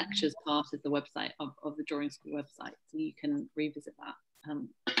sort of lectures part of the website of the Drawing School website, so you can revisit that.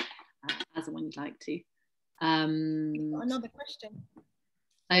 as and when you'd like to. Another question.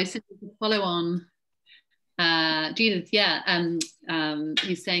 So to follow on, Judith, yeah,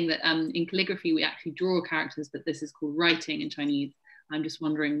 he's saying that in calligraphy we actually draw characters, but this is called writing in Chinese. I'm just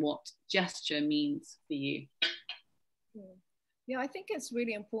wondering what gesture means for you. Yeah, I think it's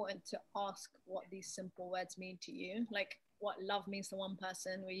really important to ask what these simple words mean to you. Like what love means to one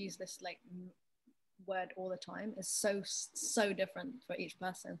person, we use this like word all the time. It's so different for each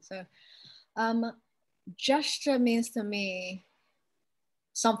person. So gesture means to me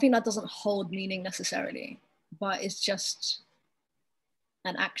something that doesn't hold meaning necessarily, but it's just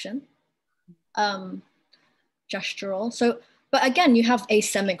an action, gestural. So, but again, you have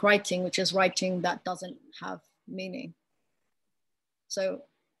asemic writing, which is writing that doesn't have meaning. So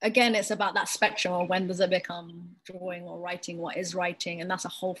again, it's about that spectrum of when does it become drawing or writing, what is writing? And that's a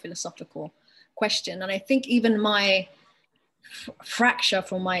whole philosophical question. And I think even my fracture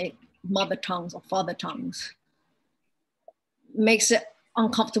from my mother tongues or father tongues makes it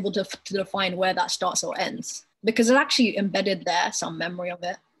uncomfortable to define where that starts or ends, because it's actually embedded there, some memory of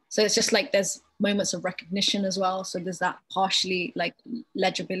it. So it's just like there's moments of recognition as well. So there's that partially like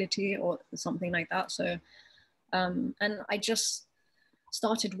legibility or something like that. So, and I just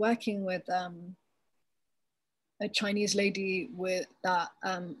started working with a Chinese lady that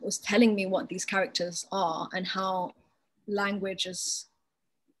was telling me what these characters are and how languages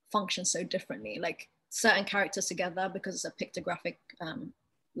function so differently. Like certain characters together, because it's a pictographic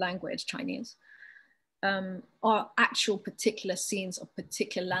language, Chinese, are actual particular scenes of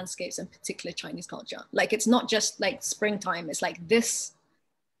particular landscapes and particular Chinese culture. Like it's not just like springtime, it's like this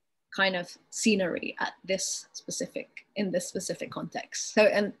kind of scenery at this specific, in this specific context. So,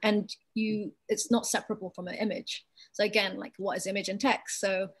 and it's not separable from an image. So again, like what is image and text?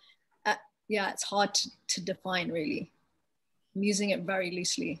 So yeah, it's hard to define really. I'm using it very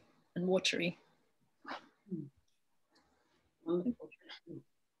loosely and watery.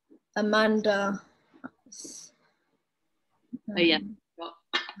 Amanda. Oh yeah, got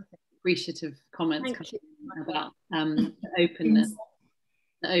appreciative comments about the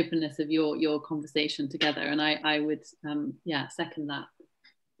openness of your conversation together, and I would yeah, second that.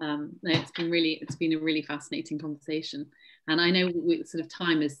 No, it's been a really fascinating conversation, and I know sort of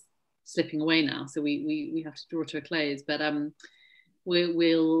time is slipping away now, so we have to draw to a close, but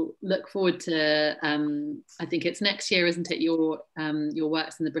we'll look forward to I think it's next year, isn't it, your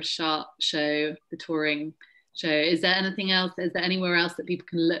works in the British Art Show, the touring show. Is there anything else, is there anywhere else that people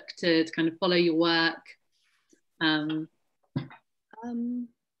can look to kind of follow your work? Oh,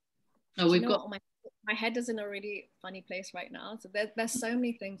 we've got my head is in a really funny place right now, so there's so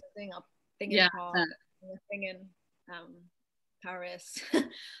many things. I think a thing in yeah, Prague, a thing in Paris.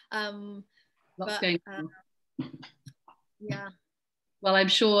 Lots going on. Yeah. Well, I'm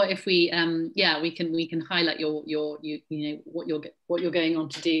sure if we yeah, we can highlight you know what you're going on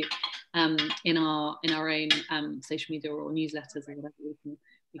to do in our own social media or newsletters or whatever.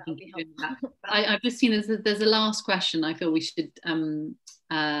 We can keep doing that. I've just seen there's a last question I feel we should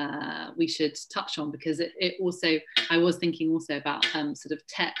touch on, because it also, I was thinking also about sort of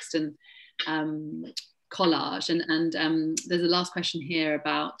text and collage, and there's a last question here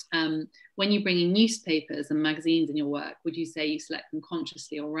about when you bring in newspapers and magazines in your work, would you say you select them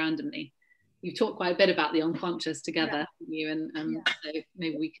consciously or randomly? You've talked quite a bit about the unconscious together, you and so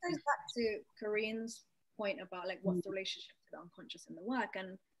maybe we can. It goes back to Carine's point about like what's the relationship to the unconscious in the work,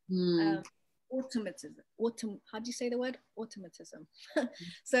 and automatism. How do you say the word? Automatism.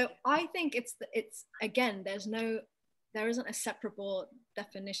 So I think it's again, there isn't a separable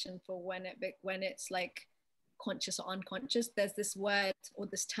definition for when it's like conscious or unconscious. There's this word or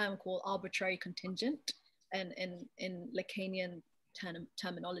this term called arbitrary contingent, and in Lacanian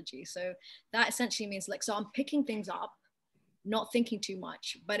terminology. So that essentially means like, so I'm picking things up, not thinking too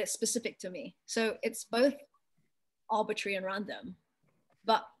much, but it's specific to me. So it's both arbitrary and random,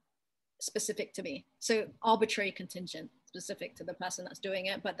 but specific to me. So arbitrary contingent, specific to the person that's doing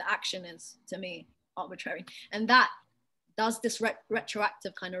it, but the action is to me arbitrary. And that does this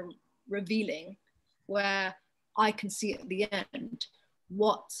retroactive kind of revealing where I can see at the end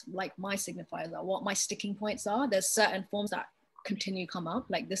what like my signifiers are, what my sticking points are. There's certain forms that continue come up,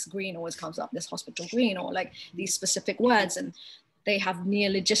 like this green always comes up, this hospital green, or like these specific words, and they have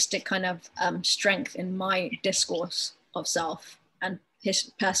neologistic kind of strength in my discourse of self and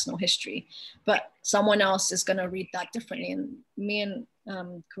his personal history, but someone else is going to read that differently. And me and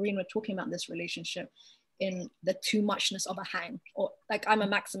Carine were talking about this relationship in the too muchness of a hang, or like I'm a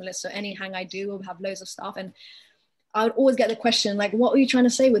maximalist, so any hang I do will have loads of stuff, and I would always get the question like, what were you trying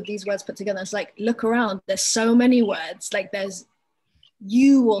to say with these words put together? It's like, look around, there's so many words, like there's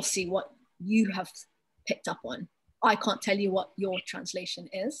you will see what you have picked up on. I can't tell you what your translation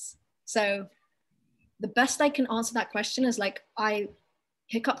is. So the best I can answer that question is like, I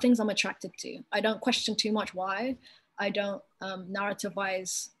pick up things I'm attracted to. I don't question too much why. I don't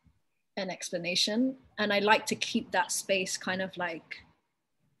narrativize an explanation. And I like to keep that space kind of like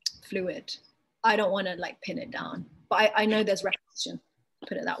fluid. I don't want to like pin it down, but I know there's repetition,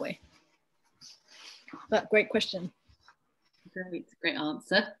 put it that way. But great question. Great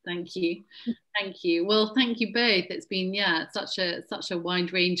answer. Thank you. Thank you. Well, thank you both. It's been, yeah, such a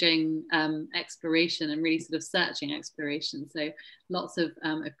wide-ranging exploration and really sort of searching exploration. So lots of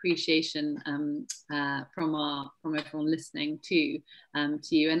appreciation from everyone listening to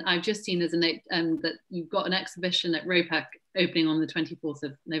you. And I've just seen as a note that you've got an exhibition at ROPAC opening on the 24th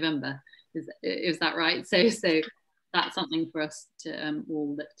of November. Is that right? So that's something for us to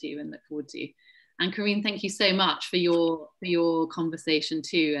all look to and look forward to. And Carine, thank you so much for your conversation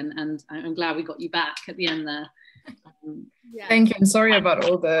too, and I'm glad we got you back at the end there. Yeah. Thank you. I'm sorry about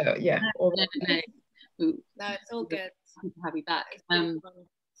all the No, it's all good. Happy to have you back.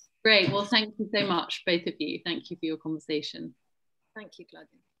 Great. Well, thank you so much, both of you. Thank you for your conversation. Thank you, Claudia.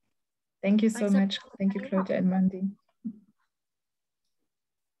 Thank you so much. Thank you, Claudia and Mandy.